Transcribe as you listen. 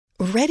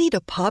Ready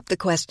to pop the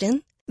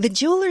question? The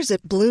jewelers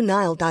at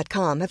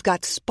BlueNile.com have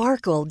got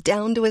sparkle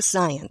down to a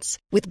science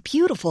with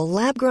beautiful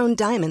lab-grown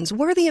diamonds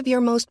worthy of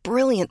your most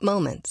brilliant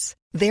moments.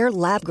 Their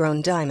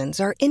lab-grown diamonds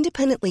are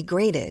independently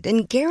graded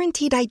and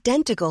guaranteed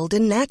identical to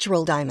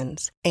natural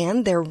diamonds,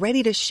 and they're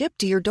ready to ship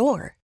to your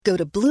door. Go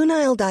to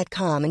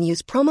BlueNile.com and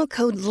use promo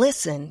code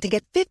LISTEN to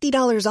get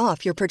 $50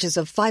 off your purchase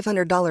of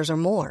 $500 or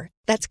more.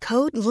 That's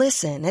code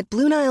LISTEN at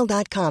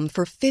BlueNile.com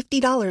for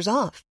 $50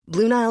 off.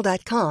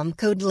 BlueNile.com,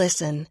 code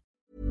LISTEN.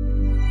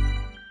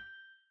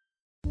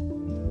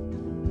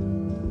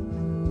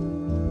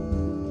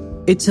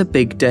 It's a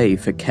big day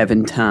for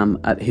Kevin Tam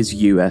at his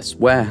US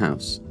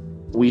warehouse.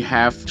 We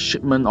have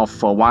shipment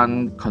of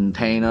one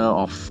container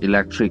of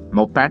electric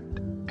moped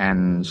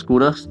and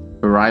scooters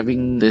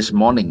arriving this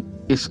morning.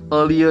 It's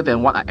earlier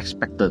than what I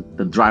expected.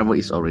 The driver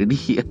is already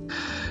here.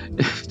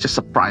 It just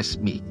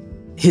surprised me.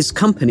 His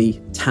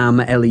company, Tam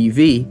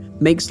LEV,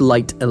 makes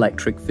light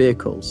electric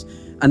vehicles,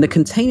 and the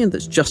container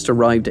that's just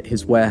arrived at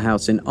his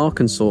warehouse in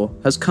Arkansas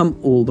has come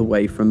all the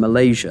way from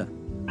Malaysia.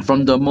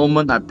 From the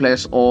moment I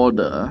place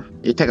order,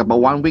 it takes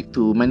about 1 week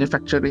to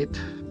manufacture it,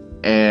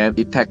 and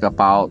it takes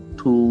about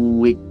 2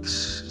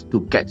 weeks to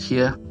get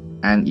here,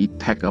 and it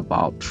takes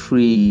about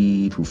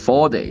 3 to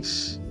 4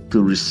 days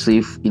to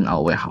receive in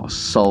our warehouse.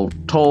 So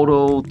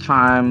total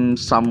time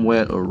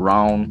somewhere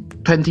around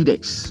 20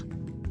 days.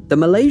 The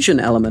Malaysian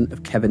element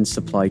of Kevin's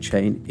supply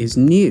chain is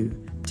new.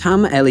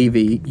 Tam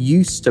LEV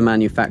used to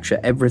manufacture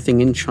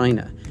everything in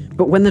China,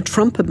 but when the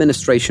Trump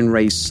administration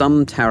raised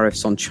some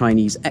tariffs on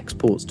Chinese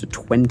exports to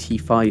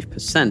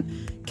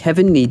 25%,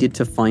 Kevin needed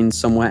to find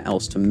somewhere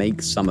else to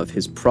make some of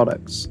his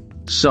products.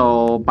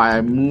 So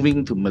by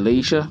moving to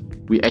Malaysia,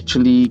 we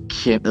actually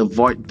can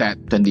avoid that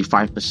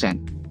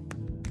 25%.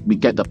 We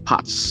get the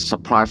parts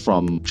supply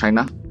from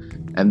China,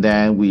 and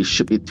then we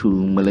ship it to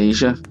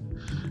Malaysia,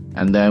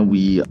 and then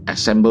we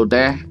assemble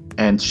there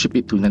and ship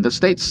it to the United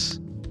States.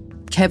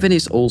 Kevin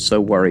is also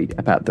worried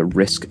about the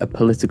risk of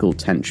political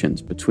tensions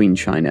between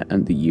China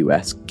and the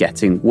US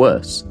getting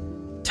worse.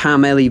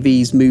 Tam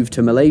LEV's move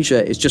to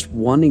Malaysia is just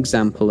one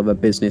example of a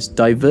business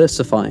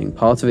diversifying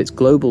part of its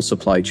global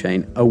supply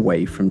chain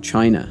away from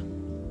China.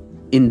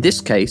 In this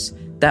case,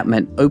 that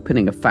meant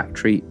opening a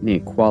factory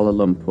near Kuala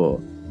Lumpur,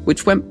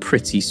 which went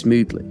pretty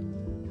smoothly.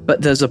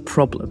 But there's a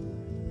problem.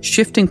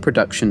 Shifting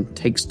production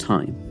takes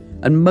time,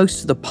 and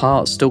most of the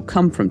parts still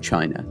come from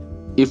China.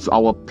 If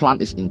our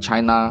plant is in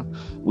China,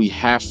 we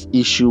have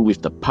issue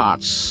with the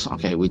parts.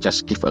 Okay, we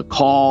just give a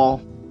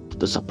call to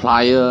the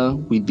supplier.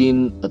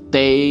 Within a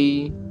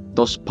day,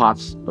 those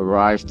parts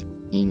arrived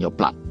in your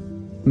plant.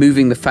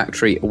 Moving the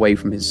factory away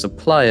from his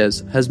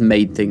suppliers has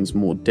made things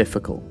more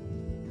difficult.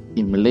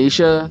 In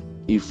Malaysia,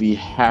 if we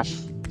have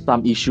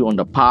some issue on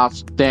the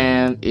parts,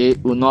 then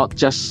it will not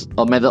just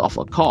a matter of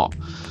a call.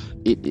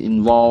 It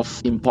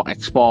involves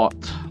import-export.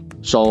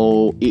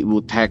 So it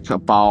will take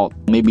about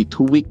maybe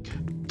 2 weeks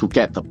to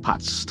get the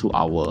parts to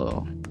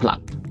our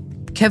plant.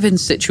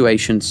 Kevin's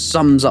situation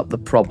sums up the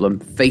problem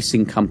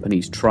facing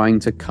companies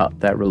trying to cut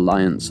their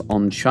reliance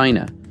on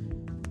China.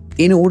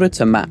 In order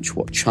to match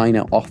what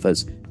China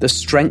offers, the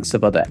strengths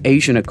of other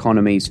Asian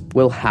economies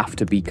will have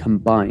to be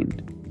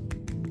combined.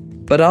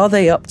 But are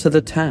they up to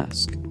the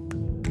task?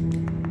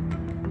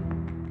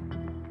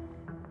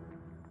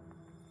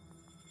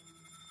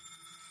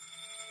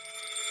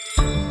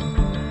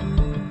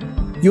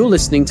 You're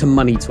listening to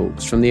Money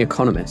Talks from The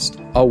Economist,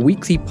 our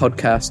weekly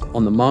podcast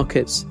on the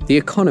markets, the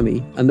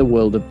economy, and the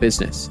world of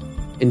business.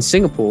 In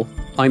Singapore,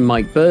 I'm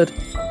Mike Bird.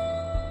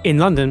 In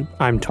London,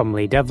 I'm Tom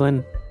Lee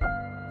Devlin.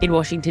 In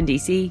Washington,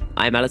 D.C.,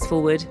 I'm Alice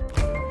Forward.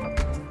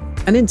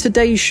 And in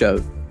today's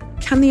show,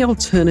 can the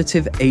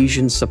alternative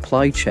Asian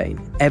supply chain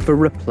ever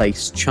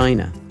replace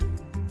China?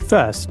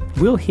 First,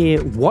 we'll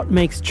hear what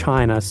makes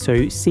China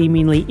so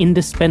seemingly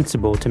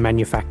indispensable to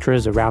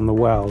manufacturers around the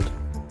world.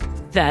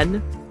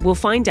 Then, we'll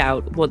find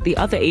out what the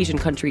other Asian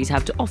countries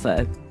have to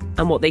offer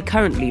and what they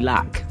currently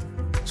lack.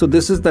 So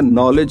this is the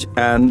knowledge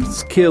and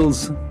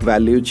skills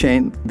value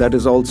chain that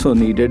is also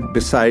needed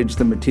besides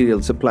the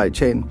material supply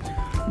chain.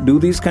 Do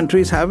these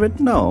countries have it?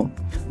 No.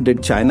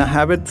 Did China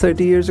have it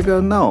 30 years ago?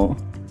 No.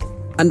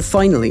 And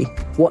finally,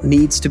 what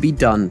needs to be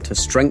done to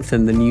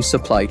strengthen the new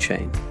supply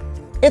chain?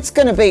 It's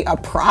going to be a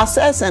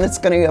process and it's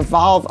going to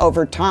evolve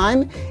over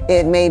time.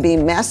 It may be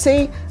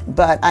messy,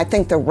 but I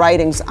think the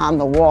writing's on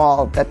the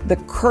wall that the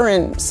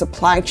current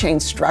supply chain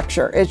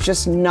structure is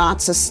just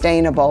not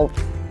sustainable.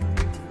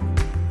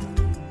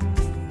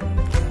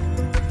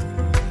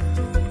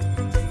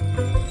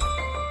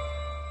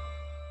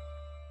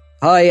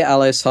 Hi,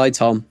 Alice. Hi,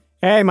 Tom.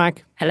 Hey,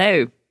 Mike.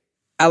 Hello.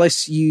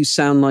 Alice, you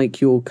sound like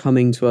you're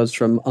coming to us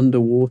from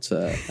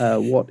underwater.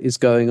 What is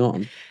going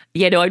on?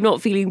 Yeah, no, I'm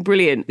not feeling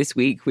brilliant this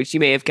week, which you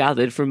may have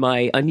gathered from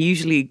my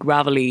unusually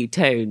gravelly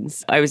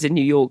tones. I was in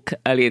New York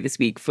earlier this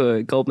week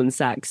for Goldman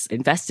Sachs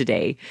Investor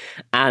Day,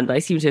 and I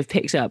seem to have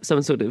picked up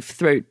some sort of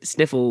throat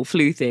sniffle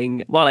flu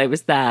thing while I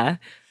was there.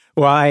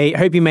 Well, I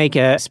hope you make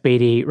a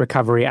speedy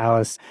recovery,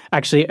 Alice.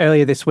 Actually,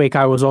 earlier this week,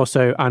 I was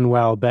also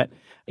unwell, but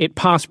it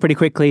passed pretty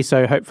quickly,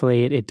 so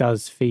hopefully it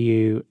does for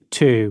you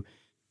too.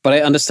 But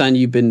I understand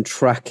you've been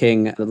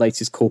tracking the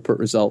latest corporate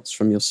results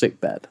from your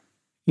sickbed.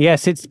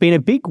 Yes, it's been a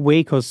big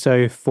week or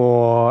so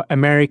for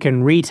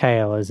American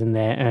retailers and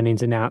their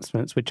earnings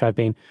announcements, which I've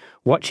been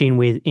watching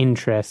with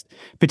interest,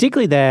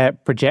 particularly their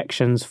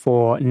projections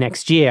for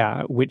next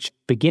year, which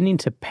beginning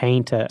to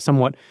paint a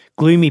somewhat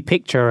gloomy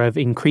picture of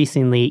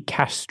increasingly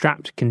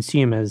cash-strapped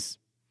consumers.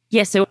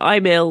 Yes, so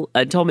I'm ill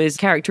and Tom is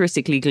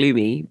characteristically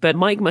gloomy, but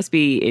Mike must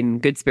be in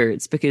good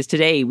spirits because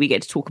today we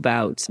get to talk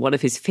about one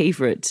of his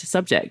favourite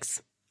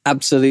subjects.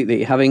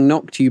 Absolutely. Having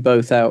knocked you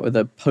both out with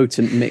a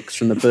potent mix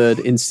from the Bird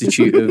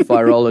Institute of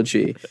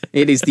Virology,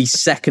 it is the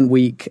second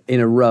week in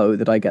a row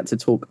that I get to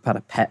talk about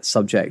a pet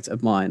subject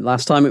of mine.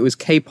 Last time it was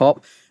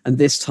K-pop, and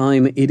this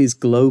time it is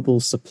global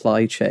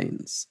supply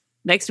chains.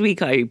 Next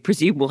week, I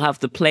presume we'll have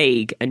the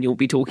plague and you'll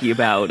be talking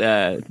about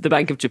the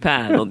Bank of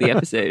Japan on the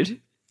episode.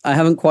 I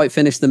haven't quite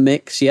finished the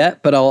mix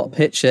yet, but I'll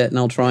pitch it and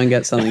I'll try and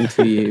get something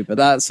to you. But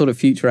that sort of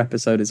future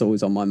episode is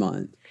always on my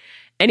mind.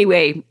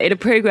 Anyway, in a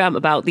programme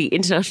about the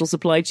international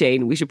supply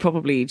chain, we should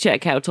probably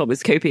check how Tom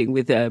is coping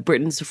with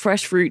Britain's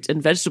fresh fruit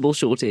and vegetable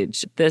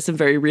shortage. There's some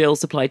very real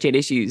supply chain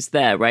issues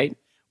there, right?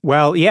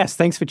 Well, yes,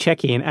 thanks for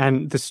checking.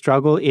 And the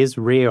struggle is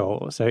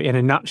real. So in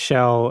a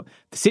nutshell,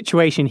 the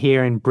situation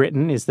here in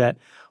Britain is that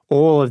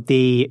all of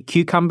the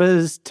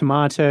cucumbers,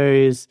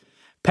 tomatoes,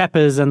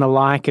 peppers and the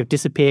like have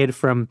disappeared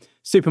from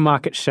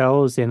supermarket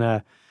shelves in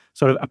a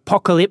sort of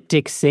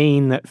apocalyptic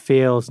scene that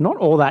feels not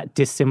all that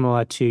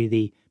dissimilar to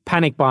the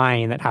panic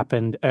buying that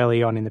happened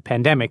early on in the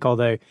pandemic,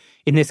 although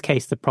in this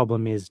case the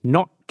problem is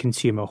not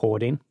consumer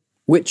hoarding.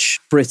 Which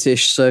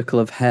British circle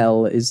of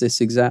hell is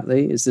this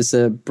exactly? Is this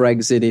a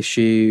Brexit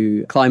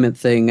issue, climate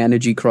thing,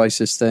 energy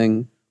crisis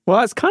thing? Well,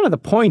 that's kind of the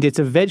point. It's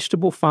a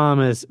vegetable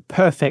farmer's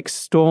perfect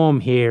storm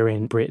here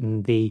in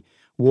Britain. The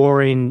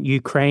war in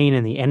Ukraine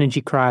and the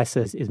energy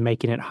crisis is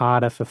making it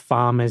harder for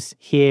farmers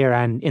here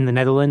and in the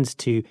Netherlands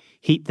to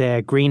heat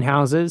their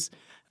greenhouses.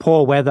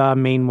 Poor weather,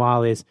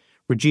 meanwhile, is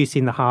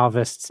reducing the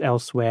harvests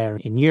elsewhere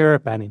in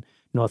Europe and in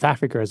North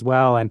Africa as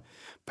well, and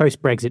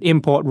post-Brexit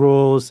import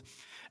rules.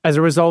 As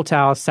a result,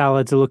 our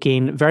salads are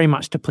looking very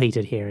much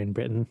depleted here in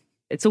Britain.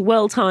 It's a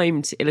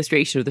well-timed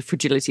illustration of the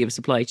fragility of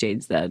supply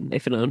chains then,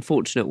 if an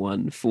unfortunate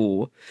one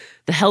for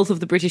the health of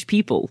the British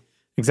people.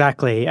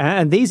 Exactly.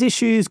 And these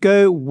issues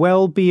go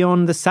well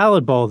beyond the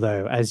salad bowl,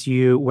 though, as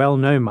you well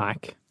know,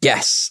 Mike.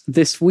 Yes.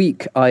 This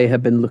week, I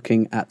have been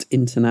looking at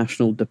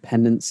international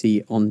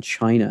dependency on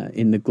China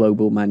in the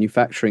global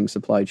manufacturing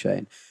supply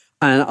chain.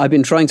 And I've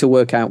been trying to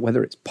work out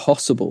whether it's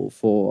possible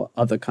for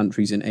other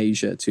countries in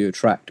Asia to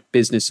attract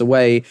business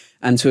away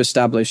and to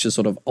establish a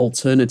sort of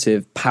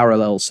alternative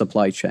parallel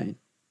supply chain.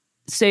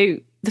 So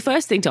the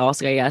first thing to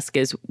ask, I ask,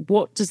 is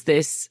what does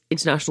this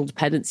international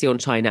dependency on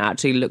China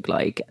actually look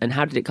like and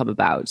how did it come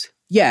about?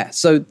 Yeah,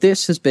 so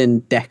this has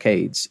been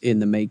decades in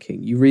the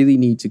making. You really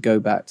need to go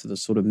back to the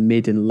sort of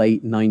mid and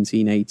late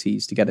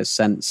 1980s to get a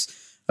sense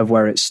of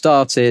where it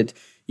started.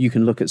 You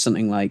can look at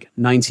something like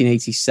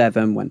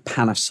 1987 when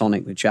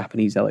Panasonic, the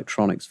Japanese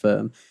electronics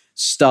firm,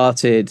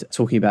 started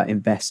talking about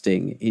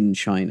investing in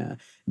China.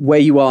 Where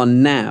you are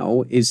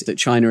now is that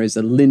China is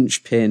the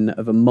linchpin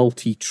of a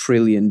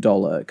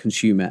multi-trillion-dollar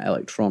consumer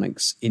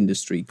electronics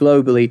industry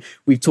globally.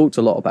 We've talked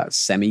a lot about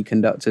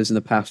semiconductors in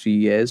the past few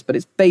years, but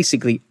it's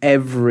basically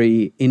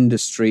every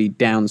industry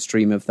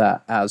downstream of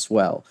that as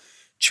well.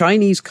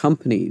 Chinese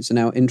companies are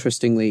now,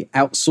 interestingly,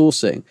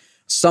 outsourcing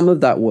some of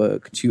that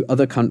work to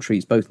other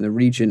countries, both in the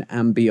region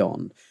and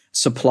beyond.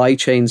 Supply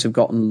chains have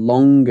gotten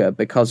longer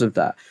because of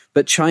that.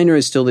 But China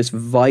is still this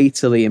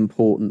vitally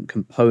important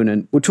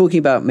component. We're talking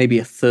about maybe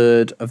a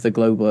third of the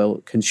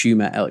global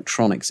consumer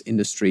electronics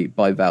industry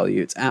by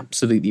value. It's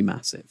absolutely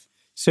massive.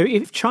 So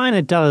if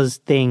China does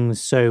things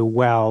so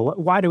well,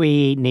 why do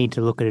we need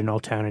to look at an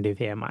alternative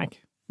here,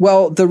 Mike?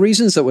 Well, the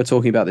reasons that we're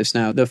talking about this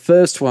now, the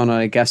first one,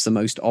 I guess the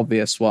most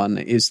obvious one,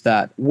 is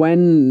that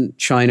when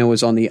China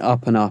was on the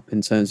up and up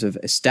in terms of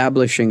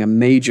establishing a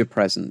major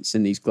presence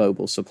in these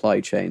global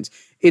supply chains,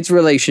 its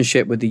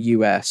relationship with the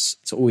US,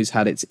 it's always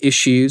had its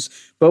issues,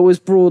 but was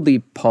broadly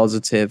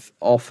positive,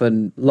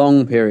 often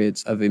long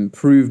periods of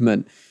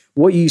improvement.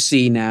 What you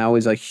see now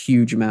is a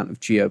huge amount of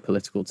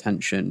geopolitical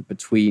tension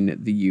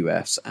between the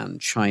US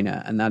and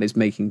China, and that is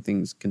making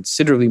things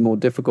considerably more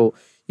difficult.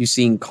 You've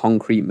seen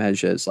concrete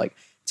measures like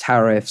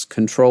tariffs,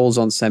 controls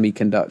on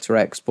semiconductor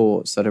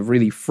exports that have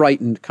really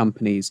frightened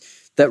companies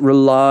that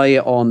rely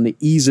on the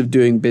ease of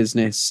doing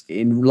business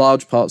in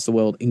large parts of the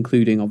world,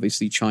 including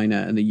obviously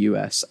China and the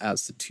US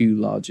as the two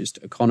largest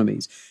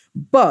economies.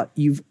 But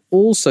you've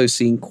also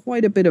seen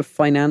quite a bit of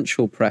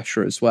financial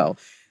pressure as well.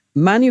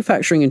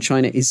 Manufacturing in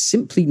China is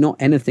simply not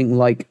anything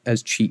like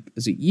as cheap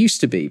as it used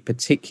to be,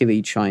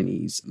 particularly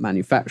Chinese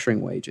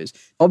manufacturing wages.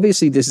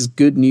 Obviously, this is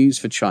good news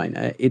for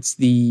China. It's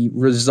the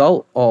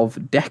result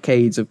of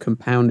decades of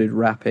compounded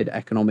rapid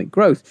economic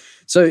growth.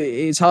 So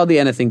it's hardly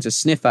anything to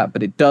sniff at,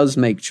 but it does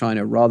make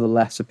China rather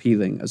less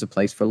appealing as a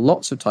place for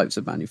lots of types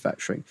of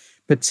manufacturing,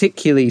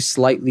 particularly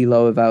slightly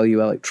lower value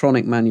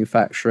electronic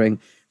manufacturing,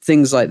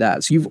 things like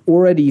that. So you've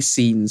already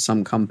seen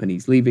some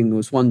companies leaving. There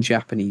was one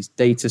Japanese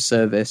data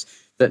service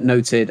that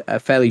noted a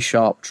fairly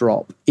sharp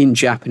drop in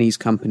Japanese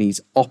companies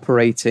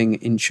operating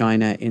in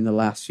China in the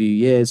last few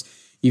years.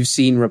 You've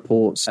seen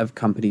reports of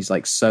companies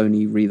like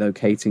Sony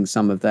relocating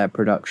some of their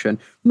production.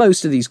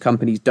 Most of these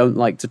companies don't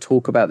like to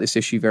talk about this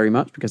issue very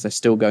much because they're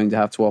still going to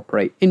have to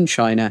operate in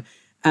China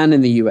and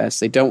in the US.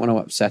 They don't want to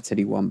upset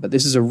anyone, but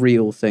this is a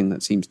real thing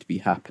that seems to be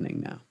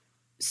happening now.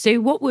 So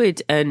what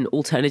would an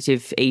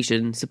alternative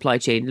Asian supply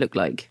chain look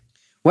like?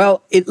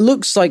 Well, it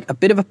looks like a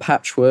bit of a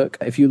patchwork.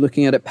 If you're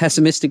looking at it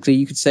pessimistically,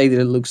 you could say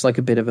that it looks like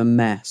a bit of a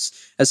mess.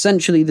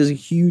 Essentially, there's a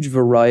huge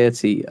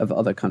variety of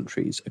other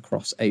countries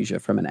across Asia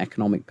from an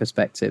economic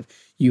perspective.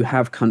 You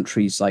have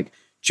countries like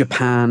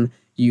Japan,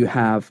 you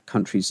have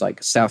countries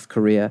like South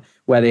Korea,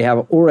 where they have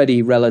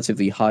already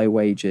relatively high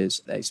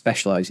wages. They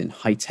specialize in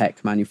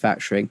high-tech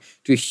manufacturing,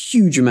 do a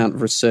huge amount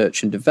of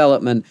research and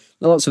development,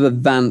 lots of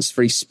advanced,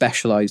 very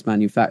specialized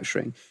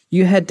manufacturing.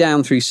 You head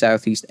down through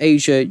Southeast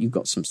Asia, you've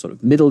got some sort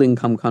of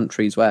middle-income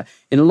countries where,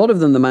 in a lot of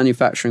them, the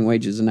manufacturing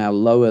wages are now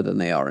lower than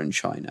they are in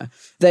China.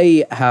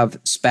 They have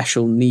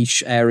special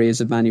niche areas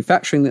of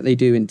manufacturing that they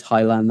do. In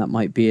Thailand, that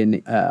might be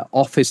in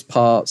office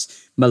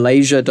parts.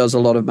 Malaysia does a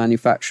lot of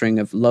manufacturing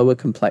of lower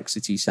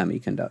complexity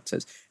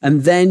semiconductors.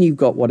 And then you've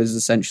got what is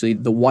essentially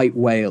the white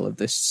whale of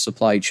this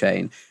supply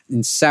chain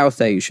in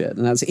South Asia,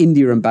 and that's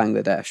India and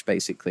Bangladesh,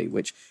 basically,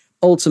 which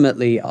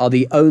ultimately are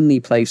the only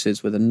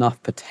places with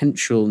enough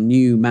potential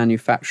new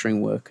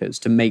manufacturing workers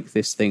to make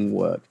this thing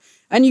work.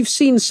 And you've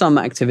seen some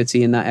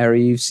activity in that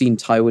area. You've seen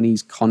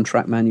Taiwanese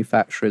contract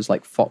manufacturers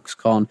like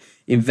Foxconn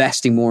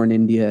investing more in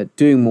India,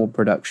 doing more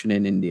production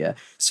in India.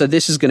 So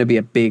this is going to be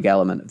a big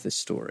element of this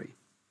story.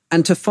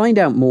 And to find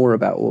out more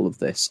about all of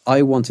this,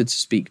 I wanted to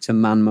speak to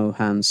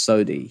Manmohan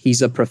Sodhi.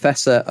 He's a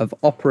professor of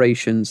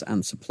operations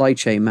and supply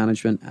chain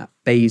management at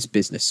Bayes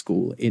Business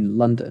School in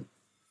London.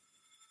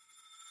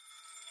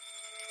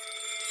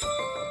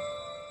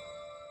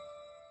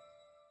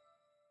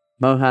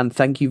 Mohan,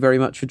 thank you very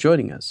much for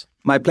joining us.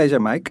 My pleasure,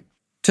 Mike.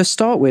 To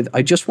start with,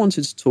 I just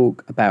wanted to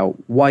talk about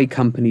why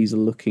companies are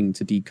looking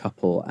to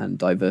decouple and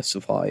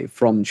diversify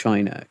from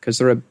China, because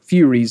there are a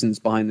few reasons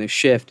behind this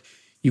shift.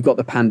 You've got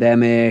the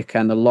pandemic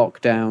and the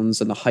lockdowns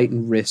and the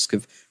heightened risk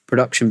of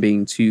production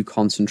being too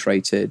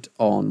concentrated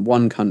on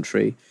one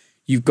country.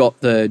 You've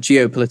got the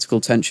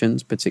geopolitical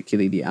tensions,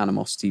 particularly the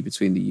animosity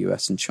between the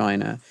US and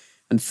China.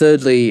 And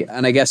thirdly,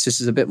 and I guess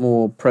this is a bit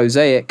more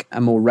prosaic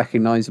and more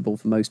recognizable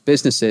for most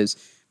businesses,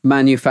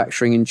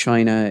 manufacturing in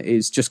China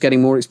is just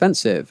getting more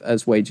expensive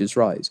as wages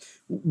rise.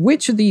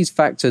 Which of these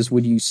factors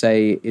would you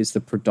say is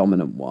the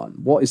predominant one?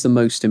 What is the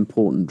most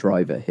important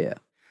driver here?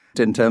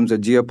 In terms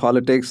of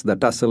geopolitics, the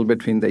tussle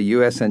between the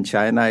US and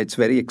China, it's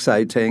very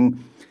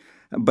exciting.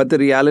 But the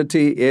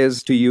reality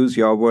is, to use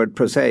your word,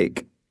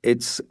 prosaic.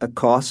 It's a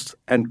cost,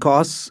 and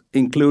costs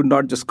include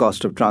not just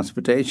cost of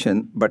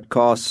transportation, but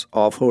costs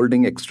of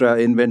holding extra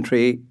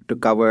inventory to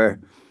cover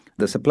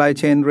the supply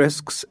chain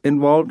risks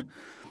involved.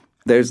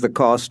 There's the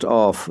cost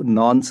of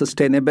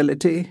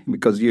non-sustainability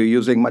because you're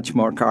using much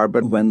more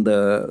carbon when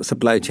the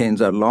supply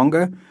chains are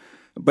longer.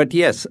 But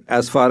yes,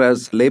 as far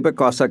as labor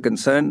costs are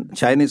concerned,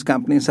 Chinese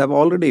companies have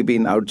already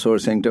been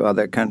outsourcing to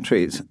other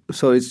countries.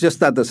 So it's just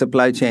that the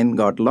supply chain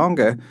got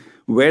longer.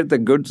 Where the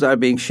goods are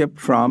being shipped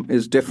from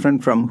is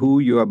different from who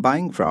you are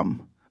buying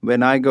from.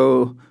 When I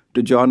go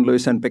to John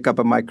Lewis and pick up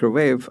a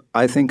microwave,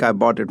 I think I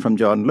bought it from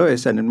John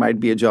Lewis, and it might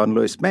be a John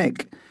Lewis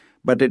make.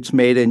 But it's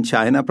made in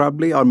China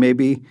probably, or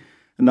maybe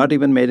not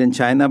even made in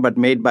China, but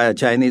made by a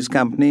Chinese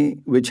company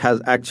which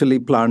has actually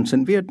plants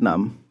in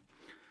Vietnam.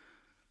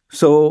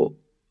 So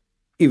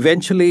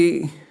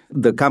eventually,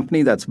 the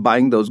company that's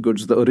buying those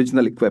goods, the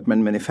original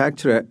equipment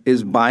manufacturer,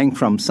 is buying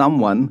from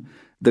someone.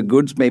 The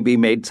goods may be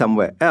made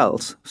somewhere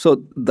else.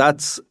 So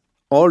that's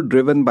all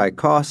driven by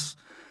costs.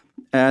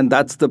 And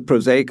that's the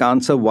prosaic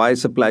answer why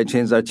supply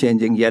chains are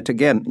changing yet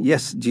again.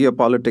 Yes,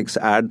 geopolitics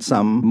add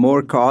some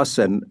more costs,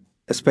 and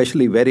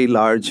especially very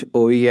large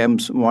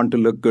OEMs want to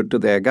look good to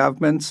their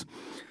governments.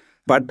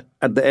 But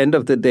at the end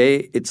of the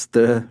day, it's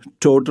the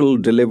total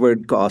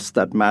delivered cost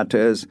that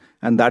matters.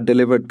 And that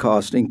delivered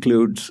cost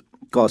includes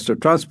cost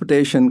of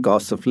transportation,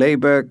 cost of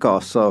labor,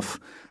 costs of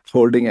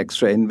holding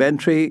extra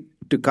inventory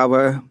to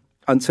cover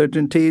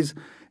uncertainties.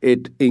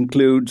 It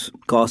includes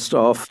cost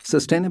of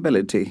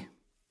sustainability.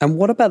 And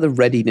what about the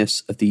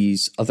readiness of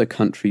these other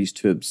countries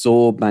to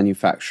absorb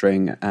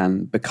manufacturing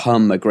and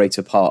become a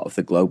greater part of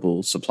the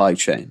global supply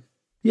chain?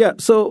 Yeah,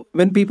 so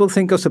when people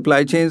think of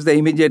supply chains, they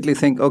immediately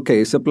think,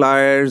 okay,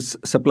 supplier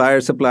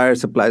supplies to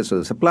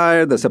the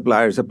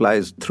supplier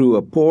supplies through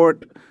a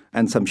port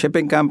and some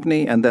shipping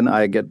company, and then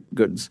I get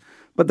goods.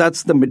 But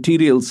that's the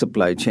material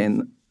supply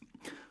chain.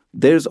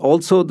 There's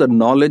also the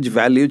knowledge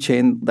value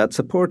chain that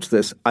supports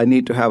this. I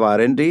need to have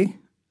R&D.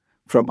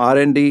 From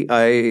R&D,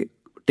 I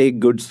take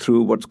goods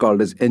through what's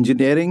called as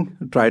engineering,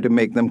 try to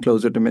make them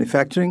closer to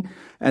manufacturing,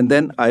 and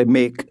then I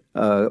make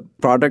a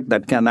product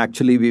that can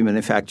actually be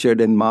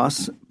manufactured in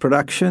mass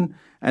production,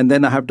 And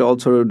then I have to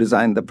also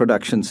design the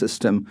production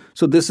system.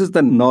 So this is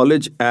the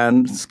knowledge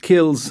and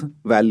skills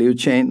value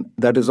chain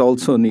that is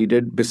also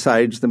needed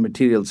besides the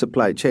material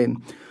supply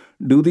chain.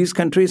 Do these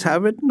countries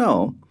have it?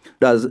 No.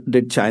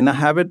 Did China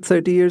have it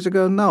 30 years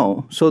ago?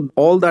 No. So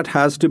all that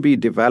has to be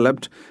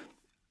developed.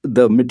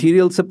 The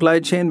material supply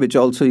chain, which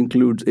also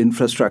includes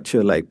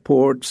infrastructure like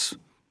ports,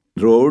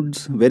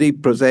 roads, very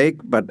prosaic,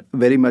 but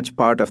very much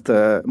part of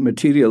the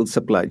material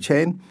supply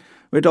chain.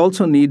 It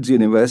also needs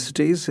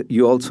universities.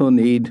 You also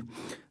need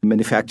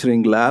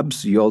manufacturing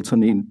labs. You also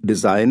need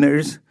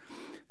designers.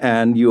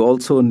 And you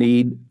also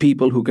need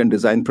people who can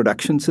design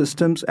production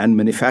systems and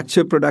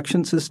manufacture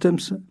production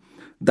systems.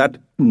 That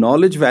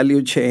knowledge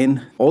value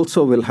chain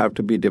also will have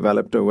to be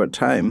developed over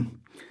time.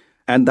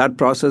 And that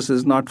process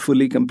is not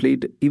fully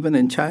complete even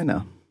in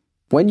China.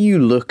 When you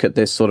look at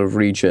this sort of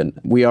region,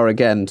 we are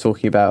again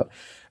talking about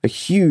a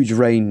huge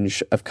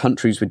range of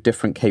countries with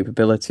different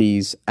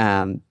capabilities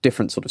and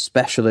different sort of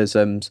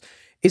specialisms.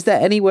 Is there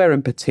anywhere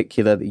in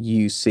particular that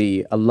you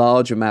see a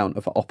large amount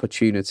of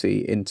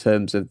opportunity in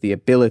terms of the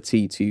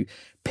ability to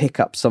pick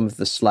up some of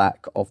the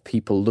slack of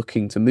people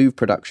looking to move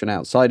production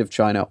outside of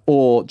China,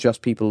 or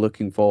just people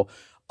looking for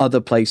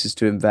other places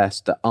to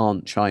invest that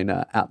aren't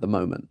China at the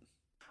moment?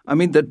 I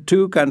mean, the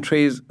two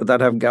countries that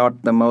have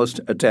got the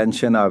most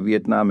attention are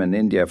Vietnam and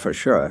India for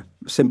sure,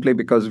 simply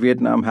because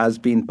Vietnam has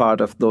been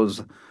part of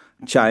those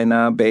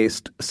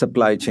China-based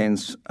supply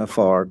chains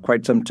for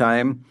quite some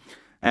time,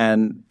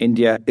 and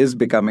India is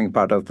becoming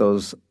part of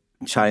those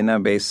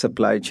China-based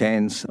supply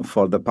chains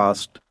for the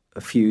past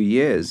few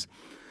years.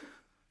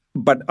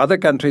 But other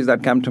countries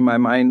that come to my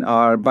mind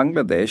are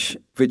Bangladesh,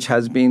 which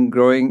has been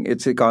growing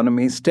its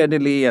economy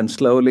steadily and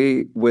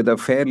slowly with a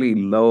fairly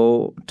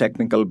low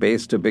technical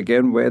base to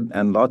begin with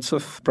and lots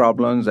of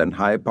problems and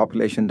high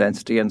population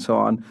density and so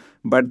on.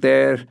 But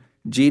their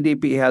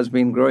GDP has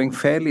been growing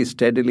fairly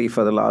steadily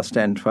for the last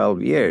 10,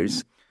 12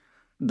 years.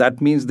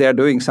 That means they're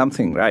doing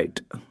something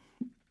right.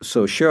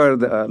 So sure,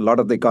 a lot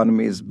of the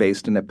economy is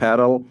based in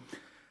apparel,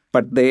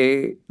 but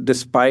they,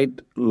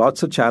 despite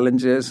lots of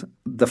challenges,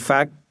 the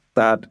fact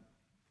that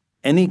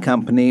any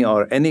company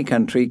or any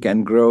country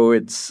can grow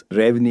its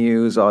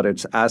revenues or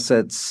its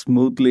assets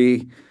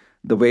smoothly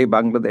the way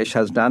Bangladesh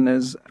has done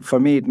is,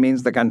 for me, it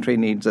means the country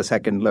needs a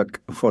second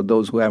look for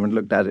those who haven't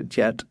looked at it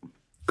yet.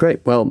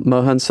 Great. Well,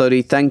 Mohan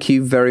Sodhi, thank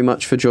you very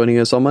much for joining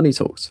us on Money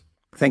Talks.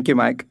 Thank you,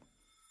 Mike.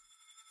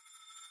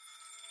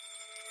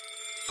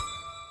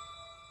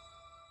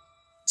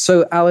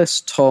 So,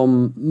 Alice,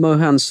 Tom,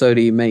 Mohan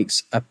Sodhi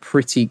makes a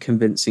pretty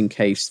convincing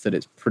case that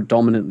it's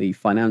predominantly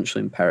financial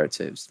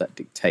imperatives that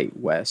dictate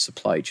where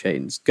supply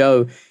chains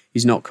go.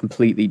 He's not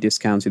completely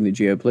discounting the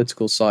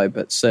geopolitical side,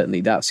 but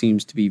certainly that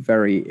seems to be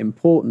very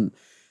important.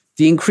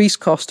 The increased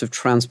cost of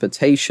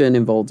transportation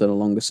involved in a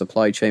longer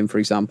supply chain, for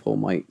example,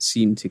 might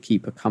seem to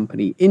keep a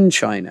company in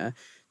China.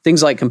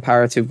 Things like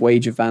comparative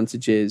wage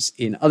advantages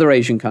in other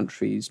Asian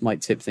countries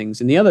might tip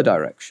things in the other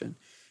direction.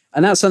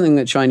 And that's something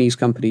that Chinese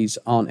companies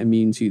aren't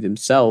immune to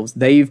themselves.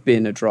 They've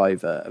been a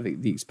driver of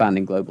the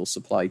expanding global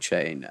supply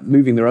chain,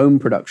 moving their own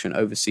production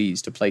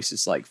overseas to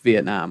places like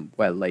Vietnam,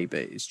 where labor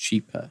is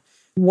cheaper.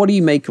 What do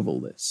you make of all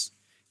this?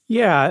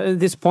 Yeah,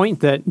 this point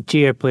that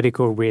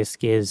geopolitical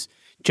risk is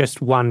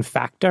just one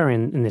factor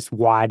in this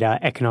wider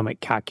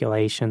economic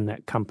calculation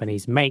that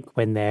companies make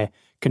when they're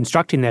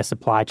constructing their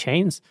supply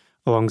chains,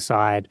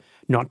 alongside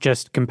not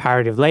just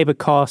comparative labor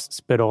costs,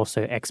 but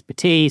also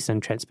expertise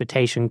and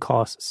transportation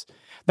costs.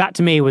 That,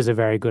 to me, was a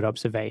very good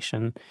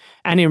observation.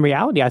 And in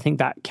reality, I think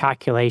that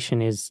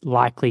calculation is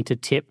likely to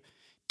tip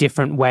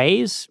different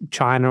ways,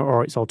 China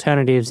or its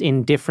alternatives,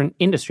 in different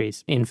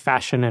industries. In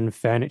fashion and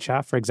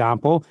furniture, for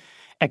example,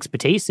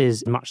 expertise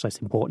is much less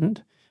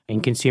important.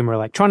 In consumer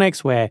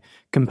electronics, where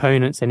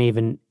components and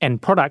even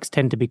end products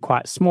tend to be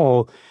quite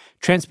small,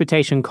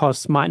 transportation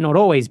costs might not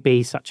always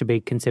be such a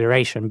big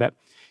consideration. But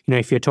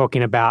if you're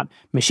talking about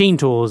machine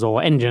tools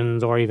or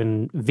engines or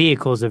even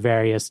vehicles of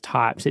various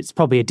types, it's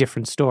probably a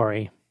different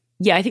story.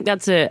 Yeah, I think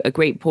that's a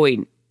great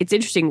point. It's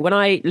interesting. When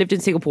I lived in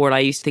Singapore and I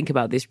used to think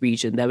about this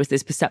region, there was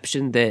this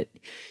perception that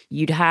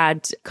you'd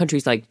had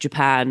countries like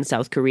Japan,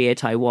 South Korea,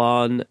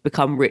 Taiwan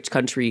become rich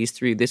countries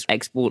through this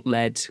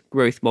export-led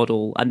growth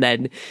model. And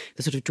then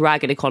the sort of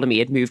dragon economy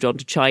had moved on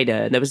to China.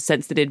 And there was a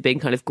sense that it had been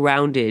kind of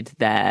grounded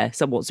there,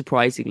 somewhat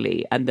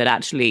surprisingly, and that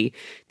actually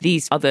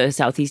these other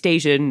Southeast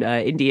Asian,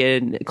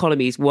 Indian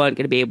economies weren't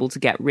going to be able to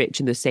get rich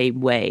in the same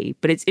way.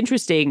 But it's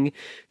interesting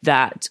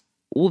that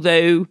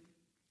although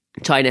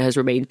China has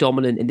remained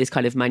dominant in this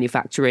kind of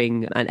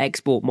manufacturing and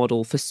export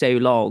model for so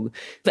long,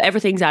 but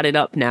everything's added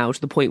up now to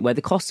the point where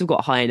the costs have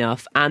got high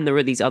enough, and there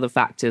are these other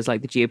factors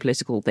like the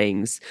geopolitical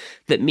things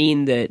that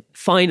mean that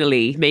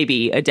finally,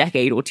 maybe a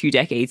decade or 2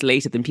 decades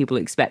later than people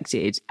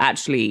expected,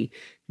 actually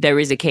there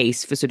is a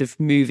case for sort of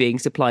moving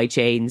supply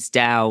chains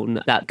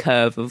down that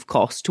curve of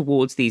cost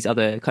towards these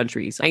other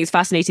countries. I think it's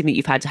fascinating that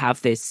you've had to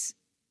have this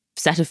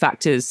set of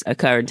factors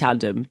occur in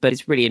tandem, but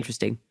it's really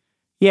interesting.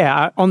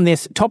 Yeah, on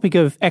this topic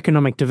of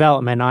economic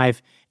development,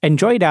 I've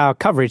enjoyed our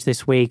coverage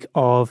this week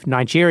of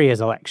Nigeria's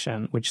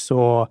election, which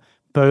saw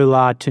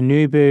Bola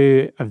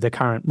Tinubu of the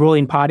current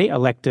ruling party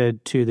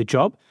elected to the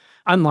job.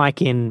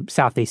 Unlike in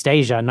Southeast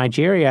Asia,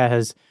 Nigeria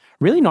has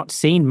really not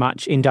seen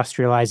much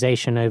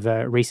industrialization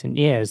over recent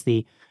years.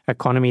 The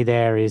economy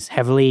there is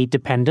heavily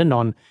dependent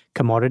on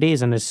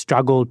commodities and has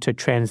struggled to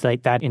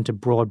translate that into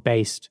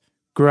broad-based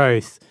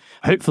growth.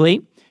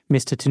 Hopefully,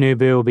 Mr.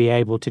 Tinubu will be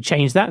able to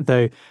change that,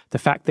 though the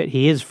fact that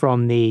he is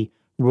from the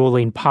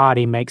ruling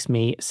party makes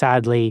me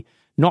sadly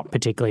not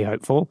particularly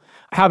hopeful.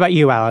 How about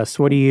you, Alice?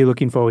 What are you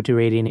looking forward to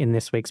reading in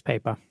this week's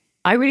paper?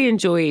 I really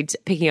enjoyed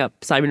picking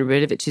up Simon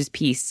Rabinovic's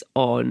piece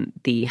on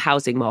the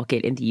housing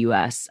market in the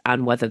US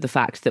and whether the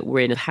fact that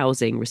we're in a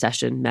housing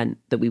recession meant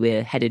that we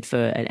were headed for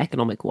an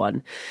economic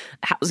one.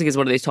 Housing is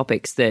one of those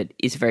topics that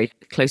is very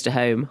close to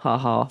home,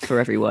 for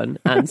everyone.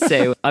 And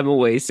so I'm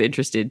always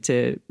interested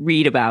to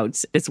read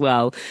about as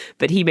well.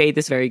 But he made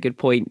this very good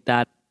point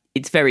that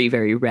it's very,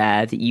 very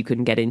rare that you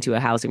can get into a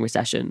housing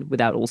recession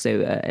without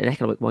also an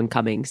economic one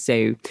coming.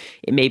 So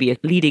it may be a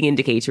leading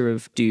indicator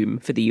of doom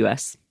for the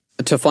US.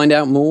 To find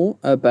out more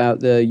about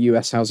the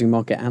US housing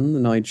market and the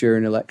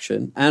Nigerian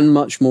election, and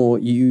much more,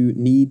 you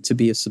need to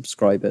be a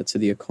subscriber to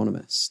The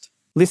Economist.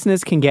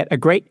 Listeners can get a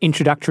great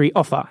introductory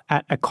offer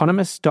at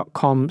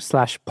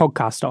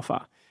economist.com/podcast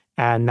offer,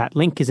 and that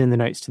link is in the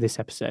notes to this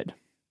episode.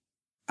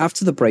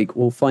 After the break,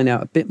 we'll find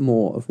out a bit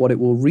more of what it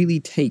will really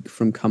take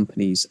from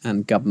companies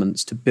and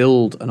governments to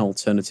build an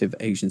alternative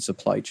Asian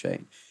supply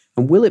chain.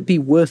 And will it be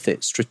worth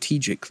it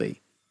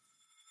strategically?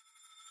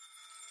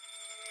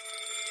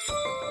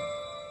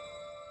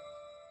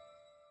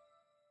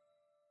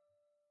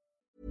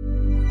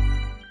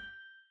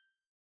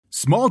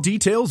 Small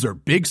details are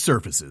big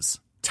surfaces.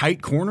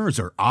 Tight corners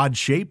are odd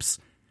shapes.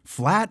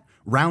 Flat,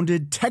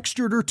 rounded,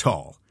 textured, or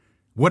tall.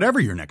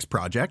 Whatever your next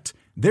project,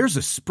 there's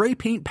a spray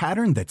paint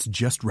pattern that's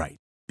just right.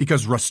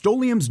 Because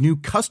Rust-Oleum's new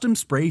Custom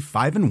Spray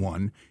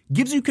 5-in-1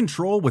 gives you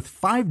control with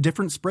 5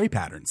 different spray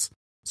patterns.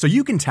 So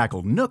you can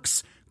tackle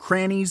nooks,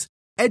 crannies,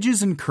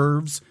 edges, and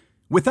curves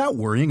without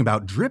worrying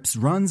about drips,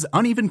 runs,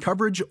 uneven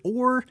coverage,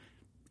 or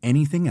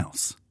anything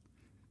else.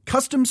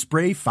 Custom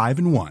Spray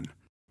 5-in-1.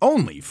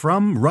 Only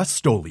from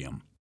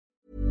Rust-Oleum.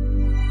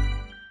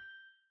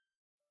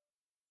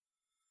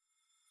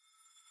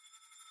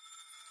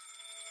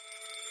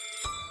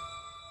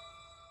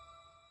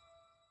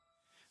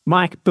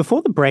 Mike,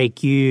 before the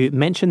break, you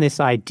mentioned this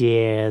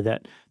idea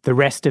that the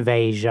rest of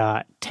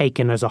Asia,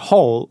 taken as a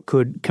whole,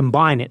 could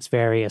combine its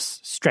various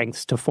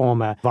strengths to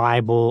form a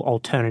viable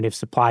alternative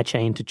supply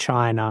chain to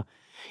China.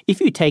 If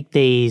you take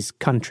these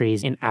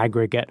countries in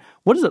aggregate,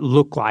 what does it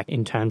look like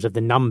in terms of the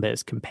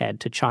numbers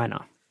compared to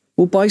China?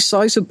 Well, by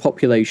size of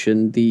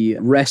population, the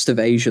rest of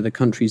Asia, the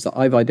countries that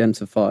I've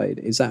identified,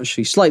 is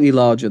actually slightly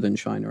larger than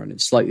China, and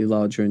it's slightly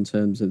larger in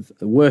terms of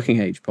the working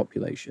age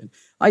population.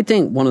 I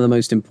think one of the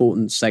most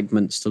important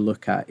segments to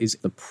look at is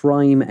the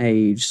prime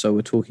age. So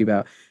we're talking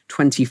about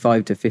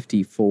 25 to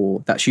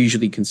 54. That's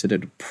usually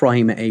considered a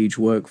prime age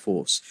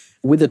workforce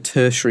with a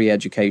tertiary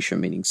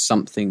education, meaning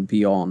something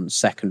beyond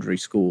secondary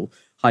school,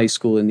 high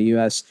school in the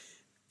US.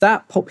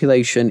 That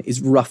population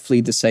is roughly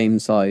the same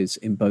size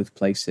in both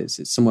places.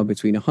 It's somewhere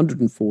between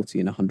 140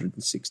 and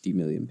 160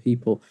 million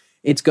people.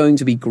 It's going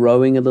to be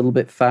growing a little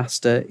bit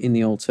faster in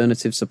the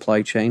alternative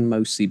supply chain,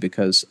 mostly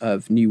because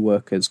of new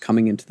workers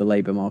coming into the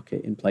labor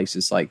market in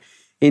places like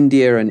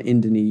India and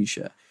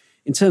Indonesia.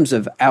 In terms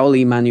of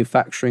hourly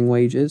manufacturing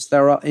wages,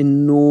 there are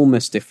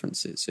enormous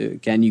differences. So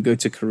again, you go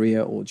to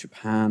Korea or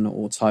Japan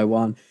or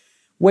Taiwan,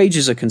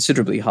 wages are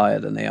considerably higher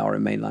than they are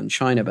in mainland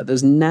China, but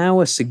there's now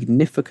a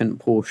significant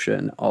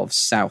portion of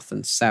South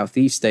and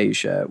Southeast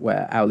Asia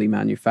where hourly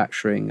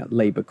manufacturing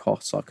labor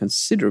costs are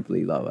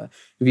considerably lower.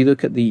 If you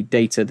look at the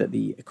data that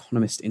the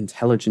Economist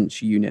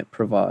Intelligence Unit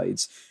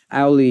provides,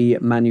 hourly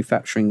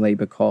manufacturing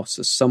labor costs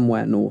are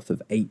somewhere north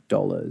of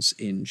 $8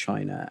 in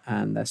China,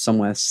 and they're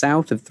somewhere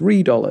south of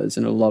 $3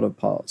 in a lot of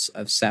parts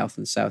of South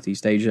and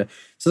Southeast Asia.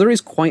 So there is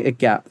quite a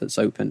gap that's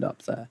opened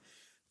up there.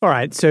 All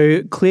right,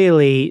 so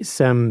clearly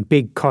some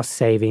big cost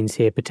savings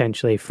here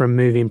potentially from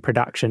moving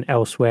production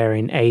elsewhere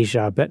in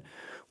Asia, but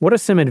what are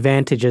some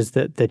advantages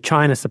that the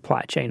China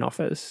supply chain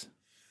offers?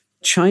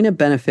 China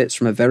benefits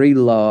from a very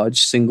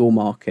large single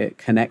market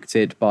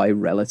connected by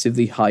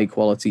relatively high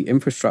quality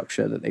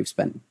infrastructure that they've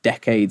spent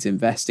decades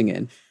investing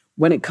in.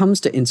 When it comes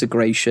to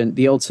integration,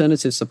 the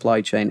alternative supply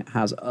chain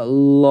has a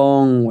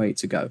long way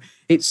to go.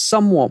 It's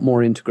somewhat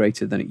more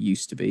integrated than it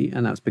used to be,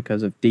 and that's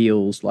because of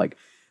deals like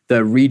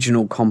the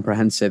Regional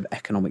Comprehensive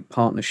Economic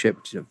Partnership,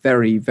 which is a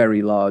very,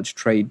 very large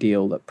trade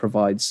deal that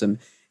provides some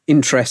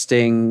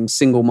interesting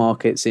single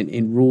markets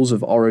in rules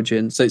of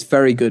origin. So it's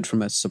very good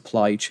from a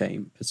supply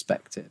chain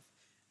perspective.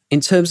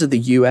 In terms of the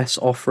US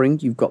offering,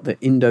 you've got the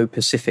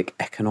Indo-Pacific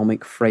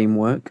Economic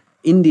Framework.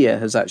 India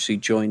has actually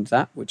joined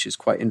that, which is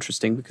quite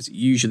interesting because it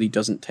usually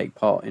doesn't take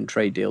part in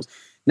trade deals.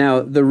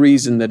 Now, the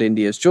reason that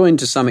India has joined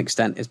to some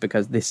extent is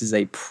because this is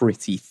a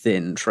pretty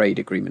thin trade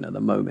agreement at the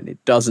moment.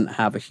 It doesn't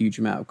have a huge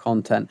amount of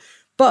content,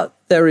 but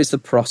there is the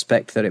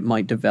prospect that it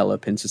might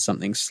develop into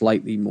something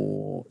slightly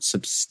more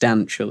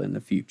substantial in the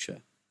future.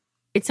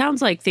 It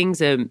sounds like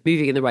things are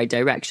moving in the right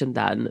direction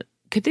then.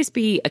 Could this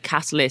be a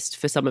catalyst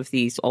for some of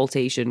these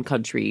Alt-Asian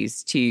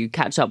countries to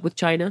catch up with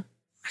China?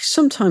 I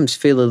sometimes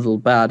feel a little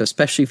bad,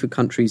 especially for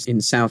countries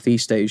in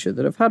Southeast Asia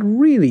that have had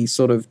really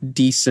sort of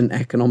decent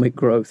economic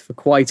growth for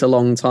quite a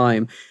long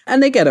time.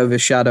 And they get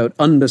overshadowed,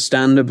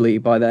 understandably,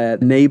 by their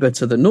neighbor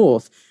to the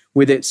north,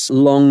 with its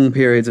long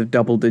periods of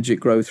double-digit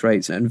growth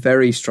rates and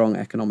very strong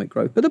economic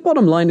growth. But the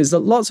bottom line is that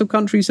lots of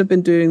countries have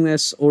been doing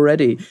this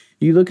already.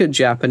 You look at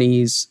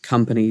Japanese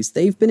companies,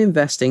 they've been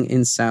investing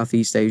in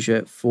Southeast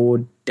Asia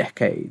for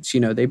decades.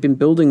 They've been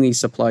building these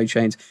supply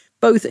chains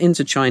both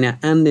into China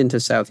and into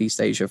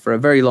Southeast Asia for a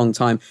very long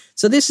time.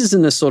 So this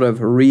isn't a sort of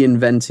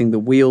reinventing the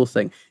wheel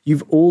thing.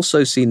 You've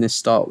also seen this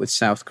start with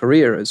South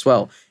Korea as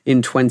well.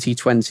 In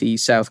 2020,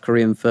 South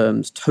Korean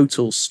firms'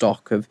 total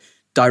stock of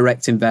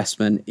direct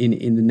investment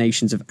in the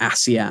nations of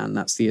ASEAN,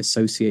 that's the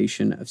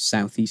Association of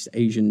Southeast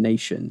Asian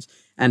Nations,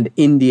 and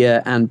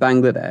India and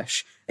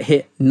Bangladesh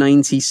hit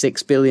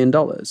 $96 billion,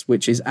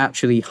 which is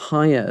actually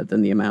higher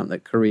than the amount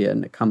that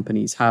Korean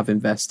companies have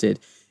invested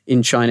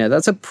in China.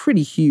 That's a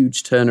pretty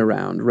huge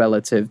turnaround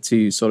relative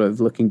to sort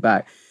of looking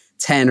back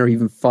 10 or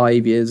even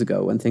 5 years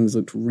ago when things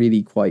looked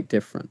really quite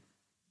different.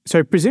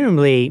 So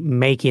presumably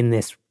making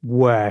this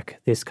work,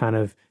 this kind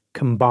of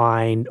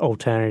combined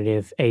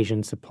alternative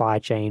Asian supply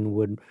chain,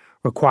 would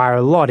require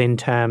a lot in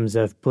terms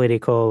of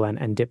political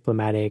and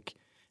diplomatic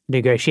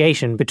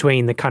negotiation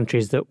between the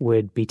countries that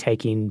would be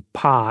taking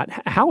part.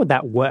 How would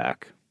that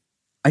work?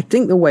 I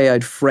think the way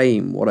I'd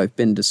frame what I've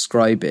been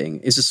describing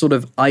is a sort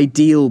of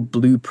ideal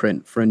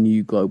blueprint for a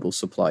new global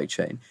supply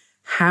chain.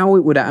 How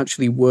it would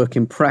actually work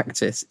in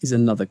practice is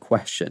another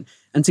question.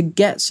 And to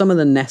get some of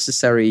the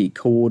necessary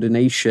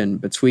coordination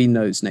between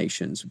those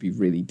nations would be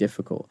really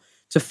difficult.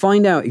 To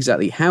find out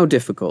exactly how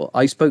difficult,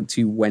 I spoke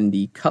to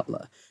Wendy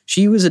Cutler.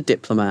 She was a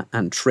diplomat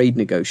and trade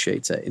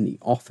negotiator in the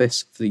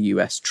Office for the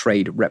US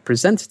Trade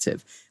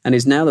Representative and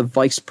is now the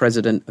vice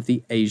president of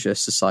the Asia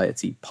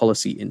Society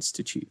Policy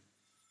Institute.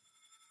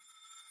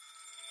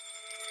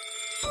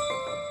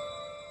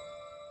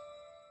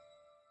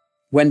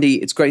 Wendy,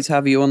 it's great to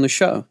have you on the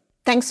show.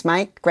 Thanks,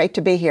 Mike. Great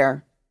to be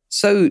here.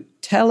 So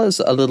tell us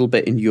a little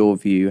bit, in your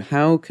view,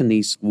 how can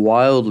these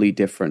wildly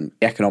different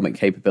economic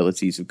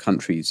capabilities of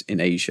countries in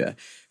Asia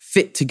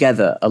fit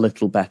together a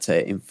little better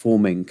in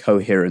forming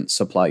coherent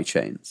supply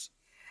chains?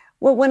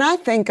 Well, when I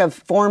think of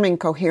forming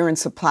coherent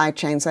supply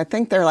chains, I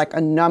think there are like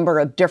a number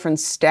of different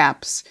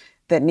steps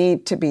that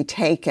need to be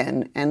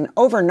taken. And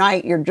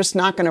overnight, you're just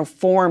not going to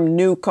form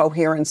new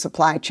coherent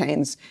supply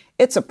chains.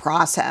 It's a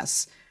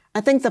process.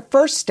 I think the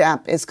first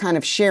step is kind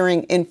of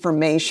sharing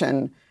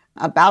information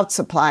about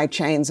supply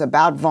chains,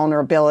 about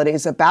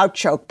vulnerabilities, about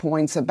choke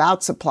points,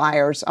 about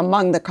suppliers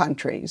among the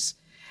countries.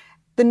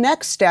 The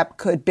next step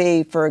could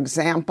be, for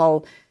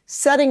example,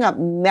 setting up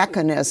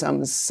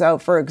mechanisms. So,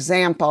 for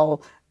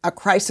example, a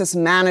crisis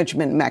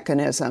management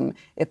mechanism.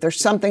 If there's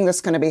something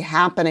that's going to be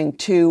happening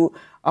to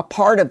a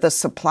part of the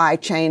supply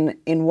chain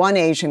in one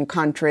Asian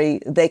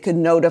country, they could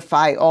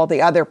notify all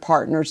the other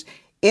partners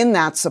in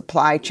that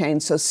supply chain,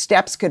 so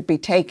steps could be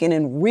taken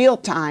in real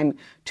time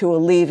to